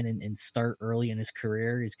come in and start early in his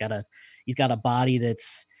career. He's got a body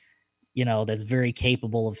that's, that's very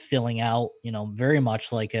capable of filling out, very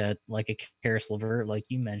much like a Karis LeVert, like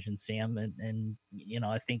you mentioned, Sam. And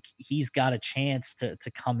I think he's got a chance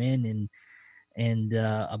to come in and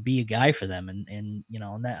be a guy for them. And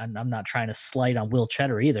that, I'm not trying to slight on Will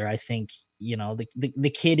Cheddar either. I think,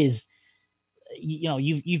 the kid is,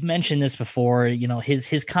 you've mentioned this before,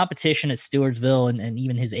 his competition at Stewartsville and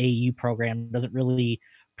even his AAU program doesn't really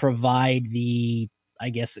provide the, I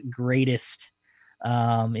guess, greatest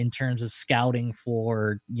in terms of scouting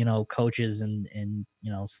for, coaches and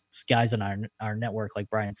guys on our network like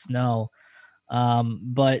Brian Snow.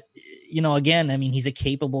 But, again, I mean, he's a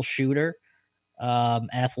capable shooter.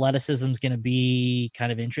 Athleticism is going to be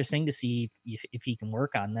kind of interesting to see if he can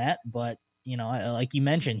work on that. But, like you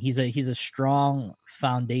mentioned, he's a strong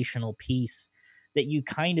foundational piece that you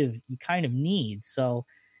kind of need. So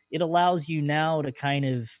it allows you now to kind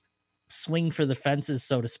of swing for the fences,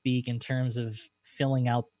 so to speak, in terms of filling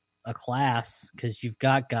out a class, because you've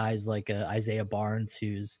got guys like Isaiah Barnes,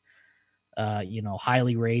 who's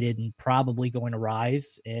highly rated and probably going to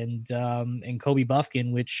rise, and Kobe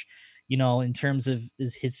Buffkin, which, in terms of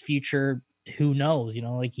his future, who knows?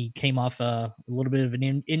 Like he came off a little bit of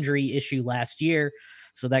an injury issue last year,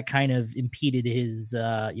 so that kind of impeded his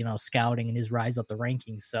scouting and his rise up the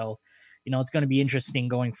rankings. So it's going to be interesting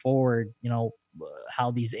going forward,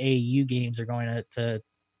 how these AAU games are going to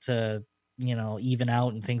even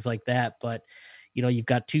out and things like that. But, you've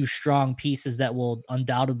got 2 strong pieces that will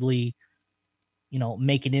undoubtedly,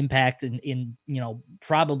 make an impact in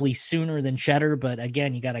probably sooner than Cheddar. But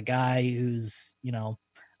again, you got a guy who's,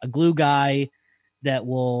 a glue guy that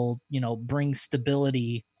will, bring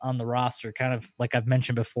stability on the roster, kind of like I've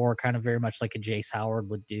mentioned before, kind of very much like a Jace Howard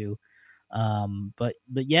would do. But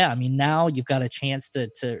yeah, I mean, now you've got a chance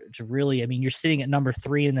to really, I mean, you're sitting at number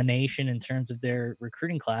 3 in the nation in terms of their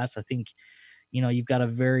recruiting class. I think, you've got a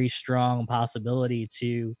very strong possibility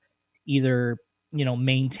to either,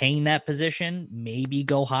 maintain that position, maybe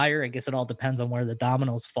go higher. I guess it all depends on where the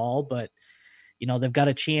dominoes fall, but they've got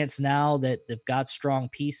a chance now that they've got strong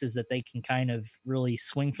pieces that they can kind of really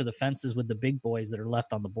swing for the fences with the big boys that are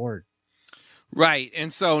left on the board. Right.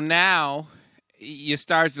 And so now you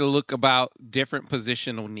start to look about different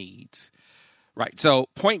positional needs. Right. So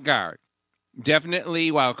point guard.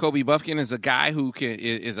 Definitely, while Kobe Buffkin is a guy who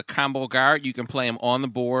is a combo guard, you can play him on the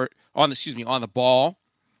ball.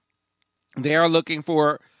 They are looking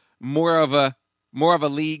for more of a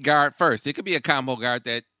lead guard first. It could be a combo guard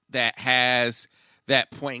that has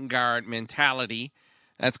that point guard mentality.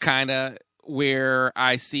 That's kind of where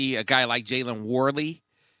I see a guy like Jalen Worley.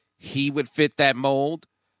 He would fit that mold.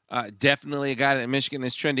 Definitely a guy that Michigan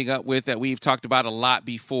is trending up with that we've talked about a lot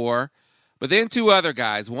before. But then two other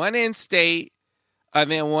guys, one in state and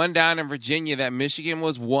then one down in Virginia that Michigan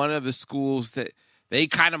was one of the schools that they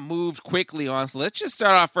kind of moved quickly on. So let's just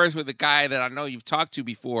start off first with the guy that I know you've talked to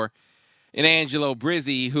before, in Angelo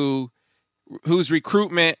Brizzi, whose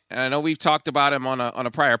recruitment, and I know we've talked about him on a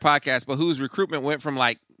prior podcast, but whose recruitment went from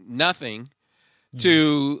like nothing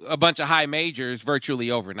to a bunch of high majors virtually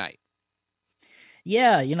overnight.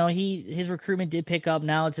 Yeah, his recruitment did pick up.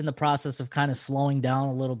 Now it's in the process of kind of slowing down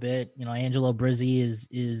a little bit. Angelo Brizzi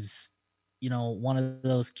is one of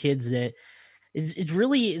those kids that is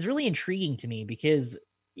really intriguing to me because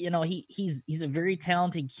he's a very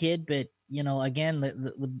talented kid, but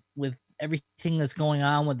again with everything that's going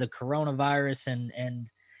on with the coronavirus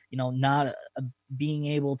and not being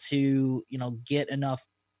able to get enough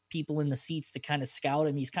people in the seats to kind of scout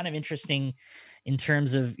him. He's kind of interesting in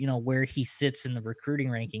terms of, where he sits in the recruiting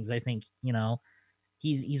rankings. I think,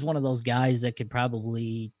 he's one of those guys that could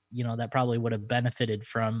probably, that probably would have benefited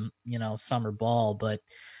from, summer ball. But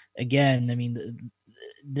again, I mean,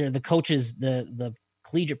 the coaches, the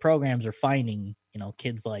collegiate programs are finding,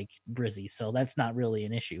 kids like Brizzi. So that's not really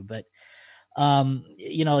an issue, but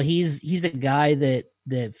he's a guy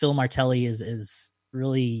that Phil Martelli is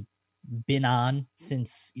really been on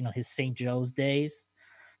since his St. Joe's days.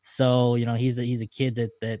 So he's a kid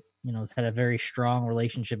that has had a very strong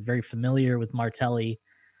relationship, very familiar with Martelli,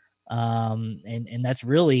 and that's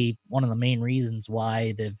really one of the main reasons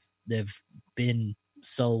why they've been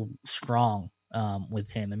so strong with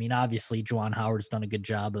him. I mean, obviously Juwan Howard's done a good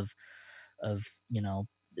job of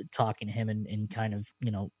talking to him and kind of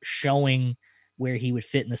showing where he would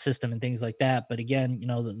fit in the system and things like that. But again,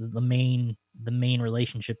 the main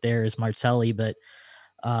relationship there is Martelli. But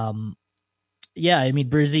yeah, I mean,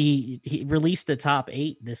 Brizzi, he released the top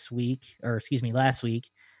 8 last week,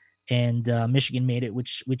 and Michigan made it,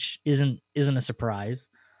 which isn't a surprise.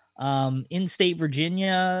 In-state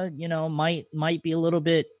Virginia, might be a little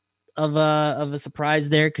bit of a surprise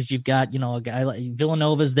there because you've got a guy like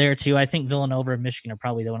Villanova's there too. I think Villanova and Michigan are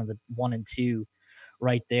probably one of the 1 and 2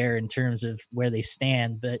 right there in terms of where they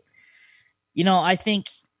stand. But, I think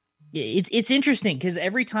it's interesting because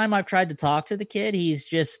every time I've tried to talk to the kid, he's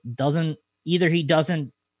just doesn't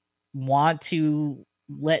want to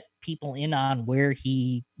let people in on where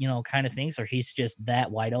he, kind of thinks, or he's just that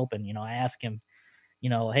wide open. I ask him,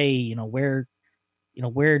 hey,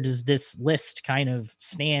 where does this list kind of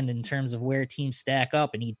stand in terms of where teams stack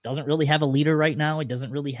up? And he doesn't really have a leader right now. He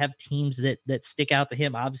doesn't really have teams that stick out to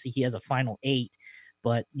him. Obviously he has a final 8,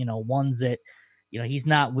 but ones that, he's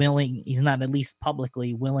not at least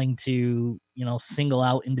publicly willing to, single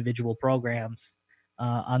out individual programs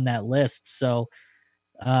on that list. So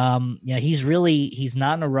he's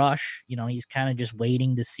not in a rush. He's kind of just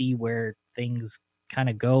waiting to see where things kind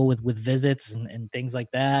of go with visits and things like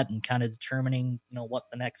that, and kind of determining, what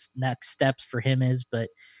the next steps for him is. But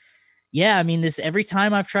yeah, I mean, every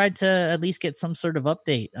time I've tried to at least get some sort of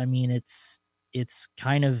update, I mean, it's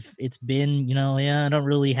been, I don't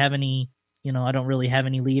really have any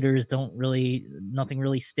leaders, nothing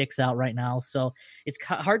really sticks out right now. So it's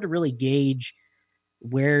hard to really gauge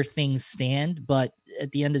where things stand, but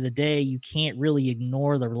at the end of the day, you can't really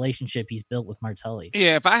ignore the relationship he's built with Martelli.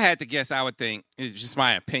 Yeah, if I had to guess, I would think, it's just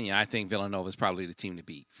my opinion, I think Villanova is probably the team to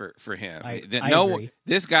beat for him. I agree.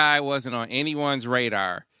 This guy wasn't on anyone's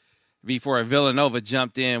radar before Villanova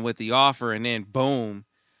jumped in with the offer, and then boom,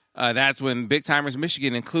 that's when Big Timers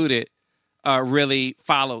Michigan included really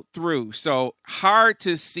followed through. So hard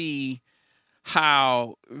to see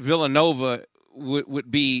how Villanova would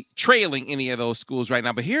be trailing any of those schools right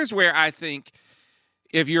now. But here's where I think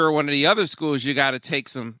if you're one of the other schools, you got to take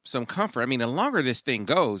some comfort. I mean, the longer this thing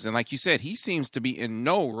goes, and like you said, he seems to be in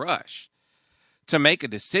no rush to make a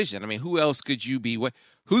decision. I mean, who else could you be?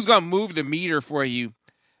 Who's going to move the meter for you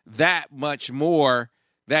that much more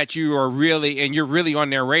that you are really, and you're really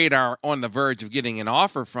on their radar on the verge of getting an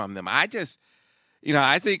offer from them? I just,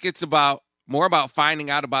 I think it's more about finding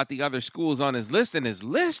out about the other schools on his list, and his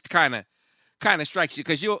list kind of kind of strikes you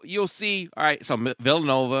because you'll see. All right, so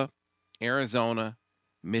Villanova, Arizona,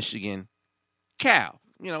 Michigan, Cal.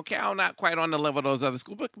 Cal not quite on the level of those other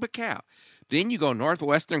schools, but Cal. Then you go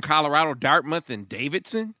Northwestern, Colorado, Dartmouth, and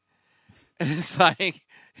Davidson, and it's like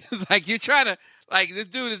you're trying to this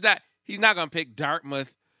dude is not. He's not going to pick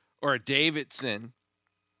Dartmouth or Davidson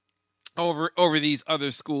over these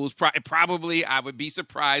other schools. Probably, I would be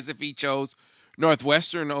surprised if he chose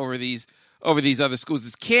Northwestern over these other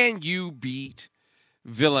schools. Can you beat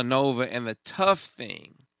Villanova? And the tough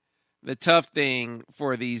thing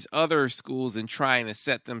for these other schools in trying to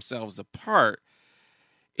set themselves apart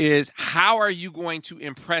is how are you going to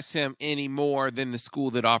impress him any more than the school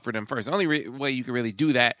that offered him first? The only way you can really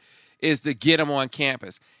do that is to get him on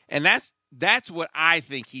campus. And that's what I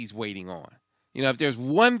think he's waiting on. If there's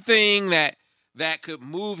one thing that could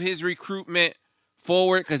move his recruitment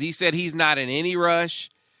forward, because he said he's not in any rush.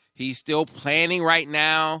 He's still planning right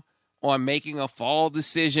now on making a fall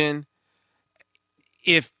decision.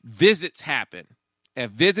 If visits happen,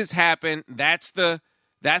 that's the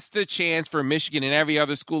chance for Michigan and every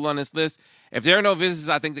other school on this list. If there are no visits,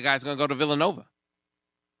 I think the guy's going to go to Villanova.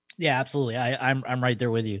 Yeah, absolutely. I'm right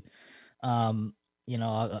there with you. I'm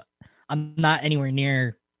not anywhere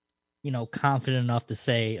near, confident enough to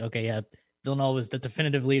say, okay, yeah, Villanova is the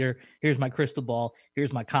definitive leader. Here's my crystal ball.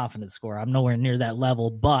 Here's my confidence score. I'm nowhere near that level,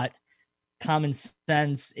 but common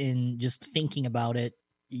sense in just thinking about it,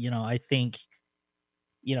 I think,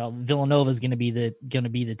 Villanova is going to be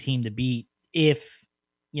the team to beat if,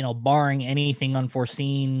 barring anything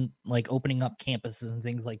unforeseen, like opening up campuses and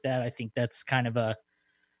things like that. I think that's kind of a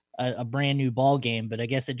brand new ball game, but I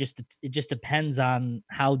guess it just depends on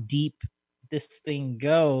how deep this thing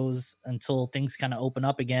goes until things kind of open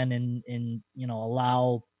up again and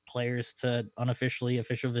allow players to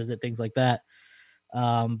official visit, things like that.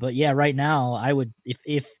 But yeah, right now I would,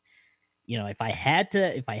 if I had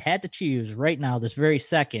to choose right now, this very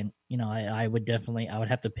second, I would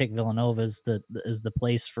have to pick Villanova as the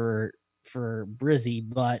place for Brizzy.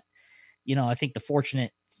 But, I think the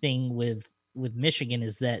fortunate thing with Michigan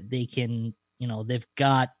is that they can, they've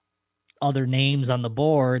got other names on the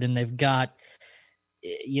board and they've got,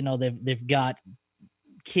 they've got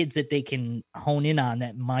kids that they can hone in on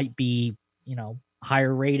that might be,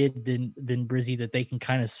 higher rated than Brizzy, that they can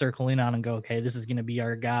kind of circle in on and go, okay, this is going to be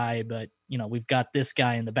our guy, but we've got this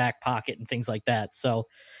guy in the back pocket and things like that. So,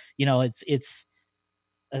 it's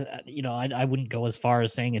I wouldn't go as far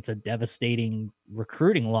as saying it's a devastating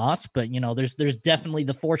recruiting loss, but there's definitely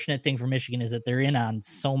the fortunate thing for Michigan is that they're in on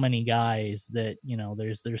so many guys that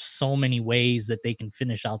there's so many ways that they can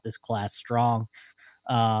finish out this class strong.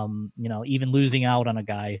 Even losing out on a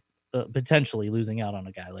guy, potentially losing out on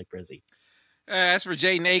a guy like Brizzy. As for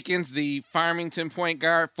Jaden Akins, the Farmington point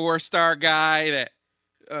guard, 4-star guy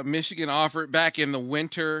that Michigan offered back in the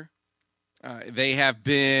winter, they have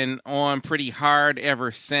been on pretty hard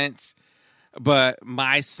ever since. But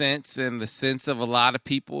my sense and the sense of a lot of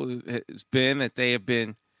people has been that they have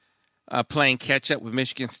been playing catch up with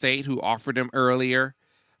Michigan State, who offered him earlier.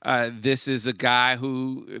 This is a guy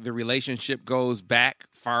who the relationship goes back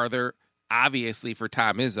farther, obviously, for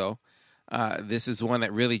Tom Izzo. This is one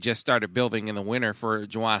that really just started building in the winter for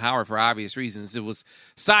Juwan Howard for obvious reasons. It was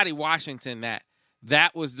Sadie Washington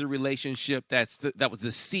that was the relationship that was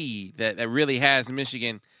the seed that really has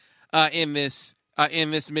Michigan in this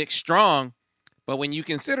mix strong. But when you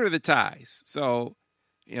consider the ties, so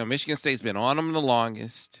Michigan State's been on them the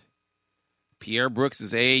longest. Pierre Brooks'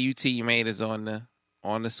 AAU teammate is on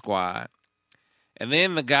the squad. And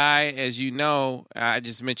then the guy, as you know, I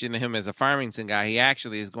just mentioned him as a Farmington guy. He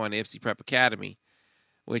actually is going to Ipsy Prep Academy,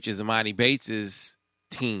 which is Amani Bates's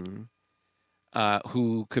team,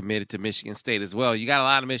 who committed to Michigan State as well. You got a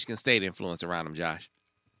lot of Michigan State influence around him, Josh.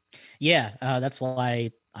 Yeah, that's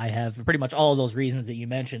why I have pretty much all of those reasons that you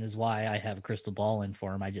mentioned is why I have a crystal ball in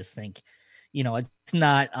for him. I just think, it's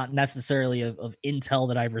not necessarily of intel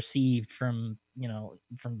that I've received from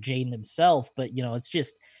Jaden himself, but, it's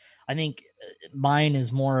just, I think mine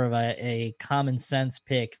is more of a common sense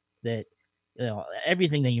pick that,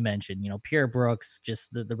 everything that you mentioned, Pierre Brooks,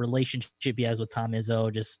 just the relationship he has with Tom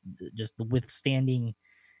Izzo, just the withstanding,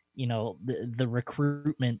 the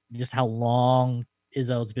recruitment, just how long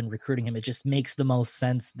Izzo's been recruiting him. It just makes the most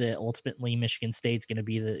sense that ultimately Michigan State's going to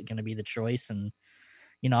be the choice. And,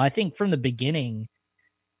 I think from the beginning,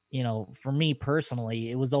 for me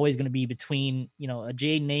personally, it was always going to be between, a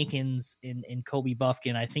Jaden Akins and Kobe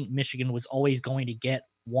Buffkin. I think Michigan was always going to get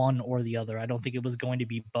one or the other. I don't think it was going to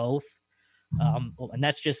be both. And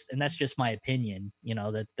that's just my opinion,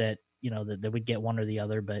 that they would get one or the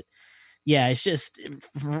other. But yeah, it's just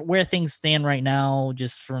where things stand right now,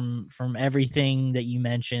 just from everything that you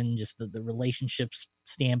mentioned, just the relationships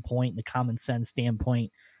standpoint, the common sense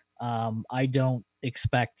standpoint. I don't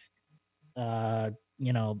expect, uh,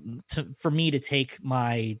 for me to take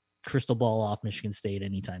my crystal ball off Michigan State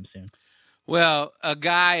anytime soon. Well, a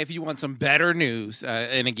guy, if you want some better news,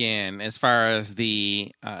 and again, as far as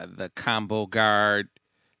the combo guard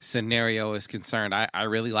scenario is concerned, I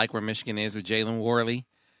really like where Michigan is with Jalen Worley.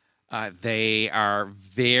 They are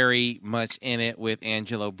very much in it with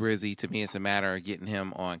Angelo Brizzi. To me, it's a matter of getting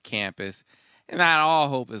him on campus. And not all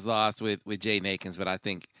hope is lost with Jaden Akins, but I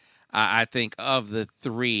think of the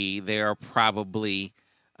three, they're probably,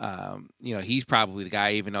 he's probably the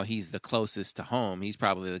guy, even though he's the closest to home, he's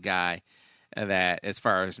probably the guy that, as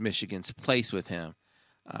far as Michigan's place with him,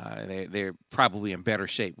 they're probably in better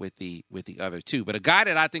shape with the other two. But a guy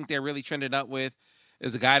that I think they're really trending up with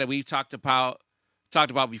is a guy that we've talked about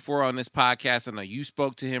before on this podcast. I know you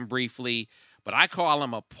spoke to him briefly, but I call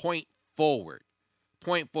him a point forward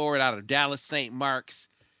out of Dallas St. Mark's,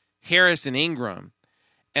 Harrison Ingram.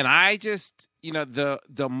 And I just,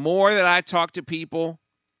 the more that I talk to people,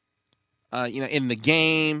 in the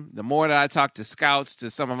game, the more that I talk to scouts, to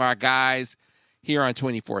some of our guys here on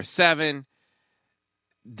 24/7,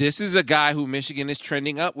 this is a guy who Michigan is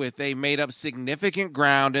trending up with. They made up significant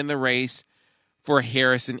ground in the race for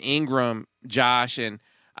Harrison Ingram, Josh. And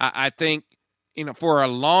I think, for a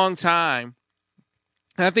long time,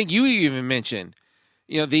 and I think you even mentioned,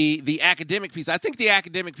 the academic piece. I think the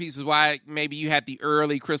academic piece is why maybe you had the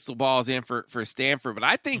early crystal balls in for Stanford. But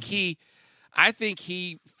I think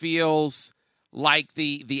he feels like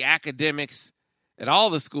the academics at all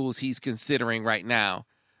the schools he's considering right now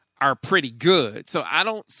are pretty good. So I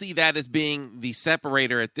don't see that as being the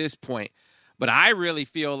separator at this point. But I really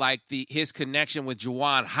feel like his connection with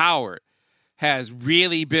Juwan Howard has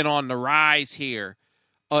really been on the rise here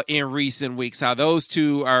in recent weeks. How those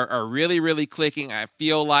two are really, really clicking. I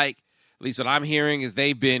feel like, at least what I'm hearing, is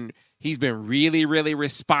he's been really, really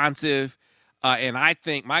responsive. And I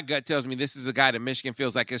think my gut tells me this is a guy that Michigan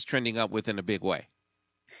feels like is trending up with in a big way.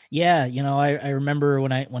 Yeah, I remember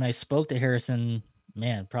when I spoke to Harrison,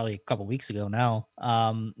 man, probably a couple weeks ago now.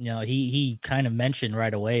 He kind of mentioned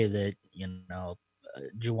right away that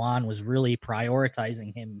Juwan was really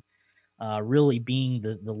prioritizing him, really being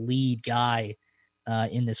the lead guy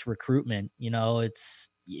in this recruitment. It's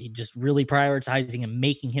just really prioritizing him,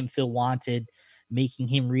 making him feel wanted, making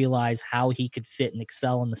him realize how he could fit and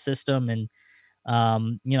excel in the system. And,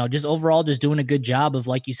 just overall just doing a good job of,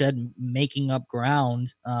 like you said, making up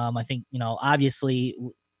ground. I think, obviously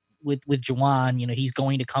with Juwan, he's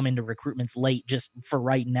going to come into recruitments late just for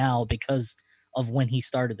right now because of when he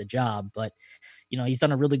started the job. But, he's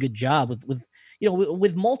done a really good job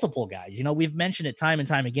with multiple guys. We've mentioned it time and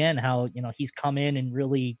time again, how, he's come in and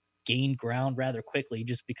really gained ground rather quickly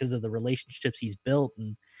just because of the relationships he's built.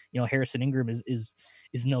 And, Harrison Ingram is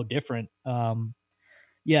no different.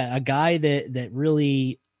 A guy that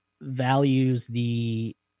really values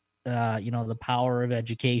the power of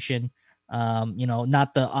education.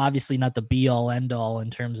 Not the be all end all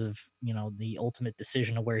in terms of, the ultimate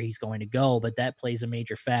decision of where he's going to go, but that plays a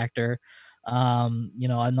major factor. I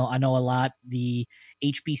know a lot, the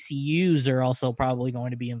HBCUs are also probably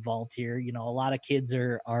going to be involved here. A lot of kids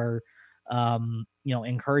are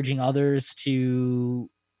encouraging others to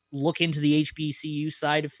look into the HBCU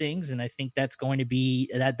side of things. And I think that's going to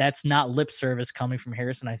be that's not lip service coming from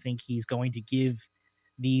Harrison. I think he's going to give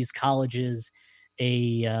these colleges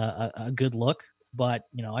a good look. But,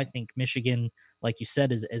 I think Michigan, like you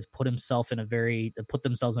said, has put themselves in a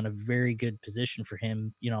very good position for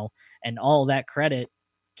him, and all that credit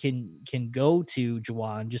can go to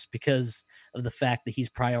Juwan just because of the fact that he's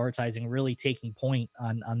prioritizing, really taking point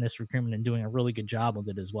on this recruitment and doing a really good job with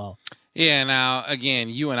it as well. Yeah. Now, again,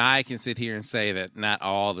 you and I can sit here and say that not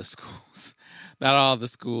all the schools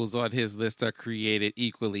on his list are created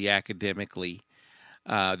equally academically.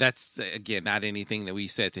 That's, again, not anything that we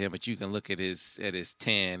said to him, but you can look at his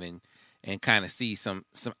 10 and kind of see some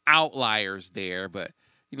outliers there. But,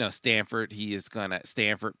 Stanford,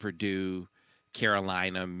 Stanford, Purdue,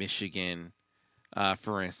 Carolina, Michigan,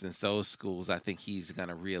 for instance, those schools, I think he's going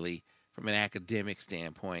to really, from an academic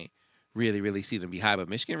standpoint, really, really see them be high. But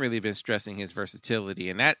Michigan really been stressing his versatility.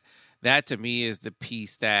 And that to me is the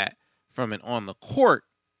piece that, from an on the court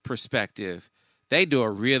perspective, they do a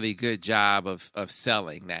really good job of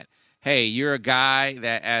selling that. Hey, you're a guy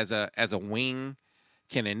that as a wing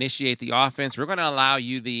can initiate the offense. We're going to allow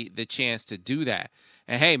you the chance to do that.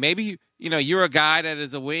 And hey, maybe you're a guy that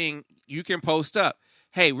is a wing. You can post up.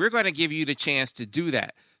 Hey, we're going to give you the chance to do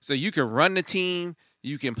that. So you can run the team.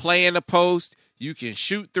 You can play in the post. You can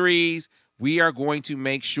shoot threes. We are going to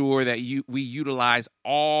make sure that we utilize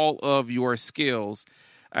all of your skills.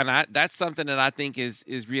 And that's something that I think is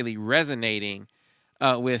really resonating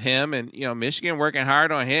with him. And, Michigan working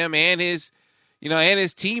hard on him and his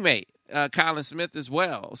teammate, Colin Smith as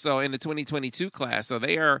well. So in the 2022 class. So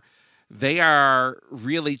they are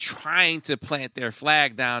really trying to plant their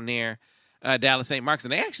flag down there, Dallas St. Mark's.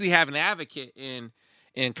 And they actually have an advocate in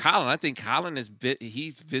Colin. I think Colin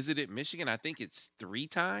he's visited Michigan. I think it's 3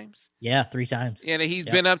 times. Yeah, 3 times. And he's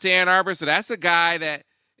been up to Ann Arbor. So that's a guy that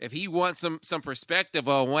if he wants some perspective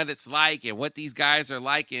on what it's like and what these guys are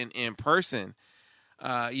like in person,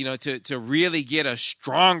 to really get a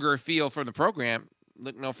stronger feel from the program,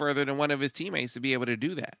 look no further than one of his teammates to be able to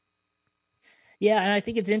do that. Yeah, and I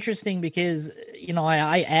think it's interesting because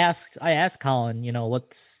I asked Colin,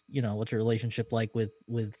 what's your relationship like with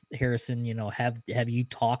Harrison? Have you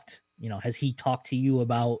talked? Has he talked to you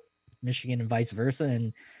about Michigan and vice versa?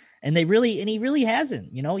 And he really hasn't.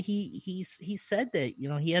 He said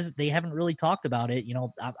that they haven't really talked about it.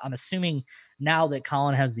 I'm assuming now that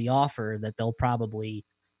Colin has the offer that they'll probably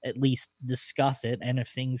at least discuss it, and if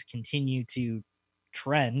things continue to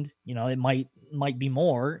trend, it might be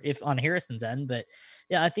more if on Harrison's end. But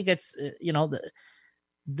yeah, I think it's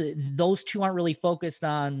those two aren't really focused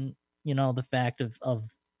on the fact of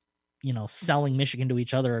selling Michigan to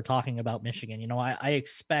each other or talking about Michigan. I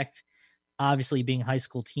expect, obviously being high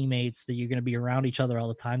school teammates, that you're going to be around each other all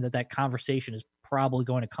the time, that conversation is probably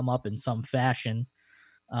going to come up in some fashion.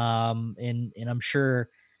 And I'm sure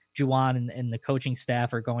Juwan and the coaching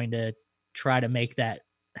staff are going to try to make that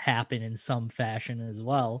happen in some fashion as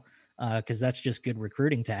well, because that's just good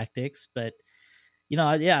recruiting tactics. But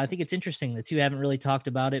I think it's interesting. The two haven't really talked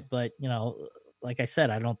about it, but like I said,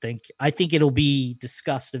 I think it'll be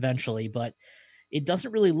discussed eventually, but it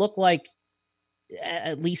doesn't really look like,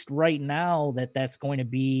 at least right now, that's going to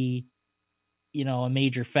be a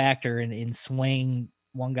major factor in swaying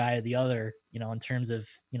one guy or the other, in terms of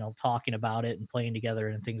talking about it and playing together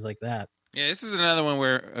and things like that. Yeah, this is another one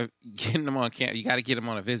where getting them on camp, you got to get them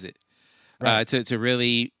on a visit, right, to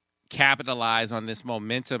really capitalize on this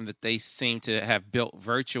momentum that they seem to have built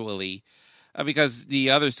virtually, because the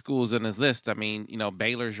other schools on this list, I mean,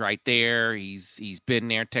 Baylor's right there. He's been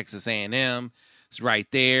there. Texas A&M is right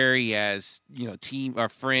there. He has team or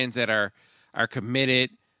friends that are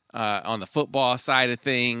committed on the football side of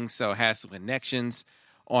things, so has some connections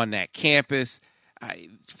on that campus.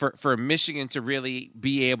 For Michigan to really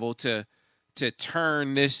be able to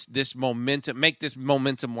turn this momentum, make this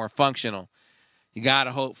momentum more functional, you got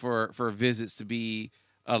to hope for visits to be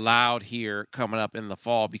allowed here coming up in the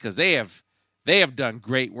fall, because they have done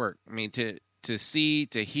great work. I mean, to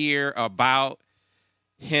hear about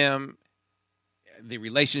him, the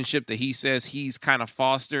relationship that he says he's kind of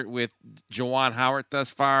fostered with Juwan Howard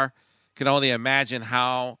thus far, can only imagine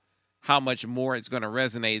how much more it's going to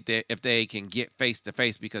resonate if they can get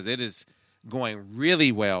face-to-face, because it is going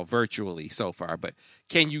really well virtually so far. But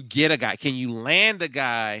can you get a guy? Can you land a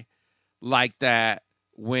guy like that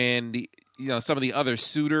when some of the other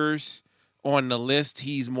suitors on the list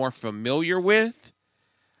he's more familiar with?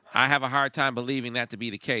 I have a hard time believing that to be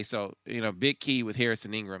the case. So, big key with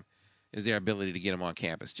Harrison Ingram is their ability to get him on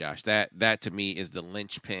campus, Josh. That to me is the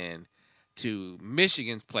linchpin to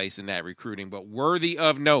Michigan's place in that recruiting. But worthy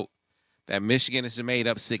of note that Michigan has made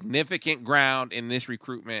up significant ground in this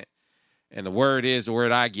recruitment. And the word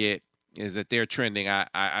I get is that they're trending.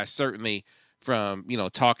 I certainly, from,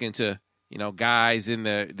 talking to, guys in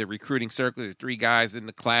the recruiting circle, the 3 guys in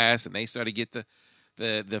the class, and they sort of get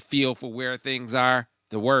the feel for where things are.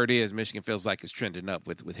 The word is Michigan feels like it's trending up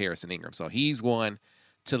with Harrison Ingram. So he's one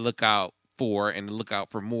to look out for, and to look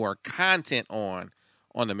out for more content on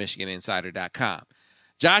the MichiganInsider.com.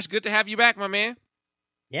 Josh, good to have you back, my man.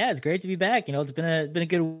 Yeah, it's great to be back. It's been a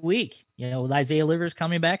good week. With Isaiah Livers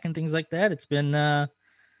coming back and things like that, it's been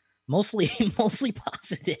mostly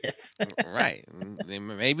positive. Right.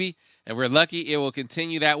 Maybe if we're lucky, it will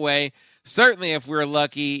continue that way. Certainly, if we're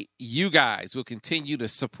lucky, you guys will continue to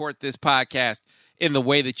support this podcast in the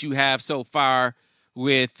way that you have so far,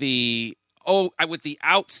 with the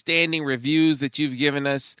outstanding reviews that you've given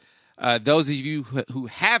us. Those of you who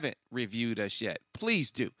haven't reviewed us yet,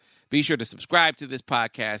 please do. Be sure to subscribe to this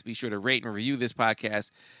podcast. Be sure to rate and review this podcast.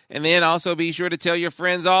 And then also be sure to tell your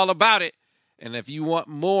friends all about it. And if you want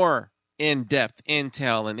more in-depth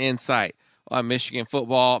intel and insight on Michigan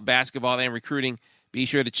football, basketball, and recruiting, be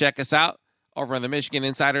sure to check us out over on the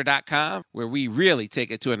MichiganInsider.com, where we really take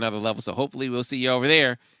it to another level. So hopefully we'll see you over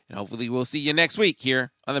there. And hopefully we'll see you next week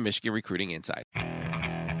here on the Michigan Recruiting Insider.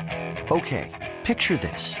 Okay, picture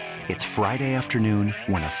this. It's Friday afternoon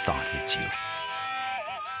when a thought hits you.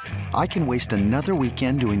 I can waste another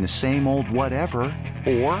weekend doing the same old whatever,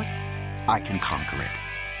 or I can conquer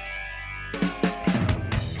it.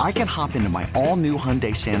 I can hop into my all-new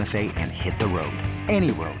Hyundai Santa Fe and hit the road.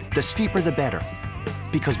 Any road. The steeper, the better.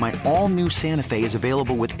 Because my all-new Santa Fe is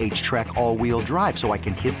available with H-Track all-wheel drive, so I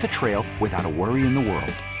can hit the trail without a worry in the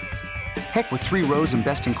world. Heck, with 3 rows and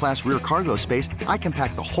best-in-class rear cargo space, I can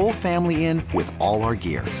pack the whole family in with all our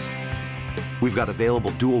gear. We've got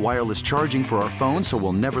available dual wireless charging for our phones, so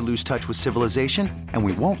we'll never lose touch with civilization, and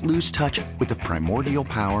we won't lose touch with the primordial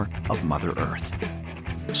power of Mother Earth.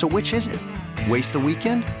 So which is it? Waste the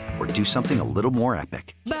weekend or do something a little more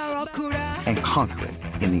epic? And conquer it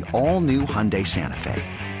in the all-new Hyundai Santa Fe.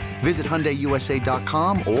 Visit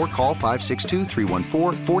HyundaiUSA.com or call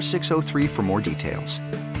 562-314-4603 for more details.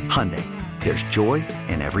 Hyundai, there's joy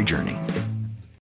in every journey.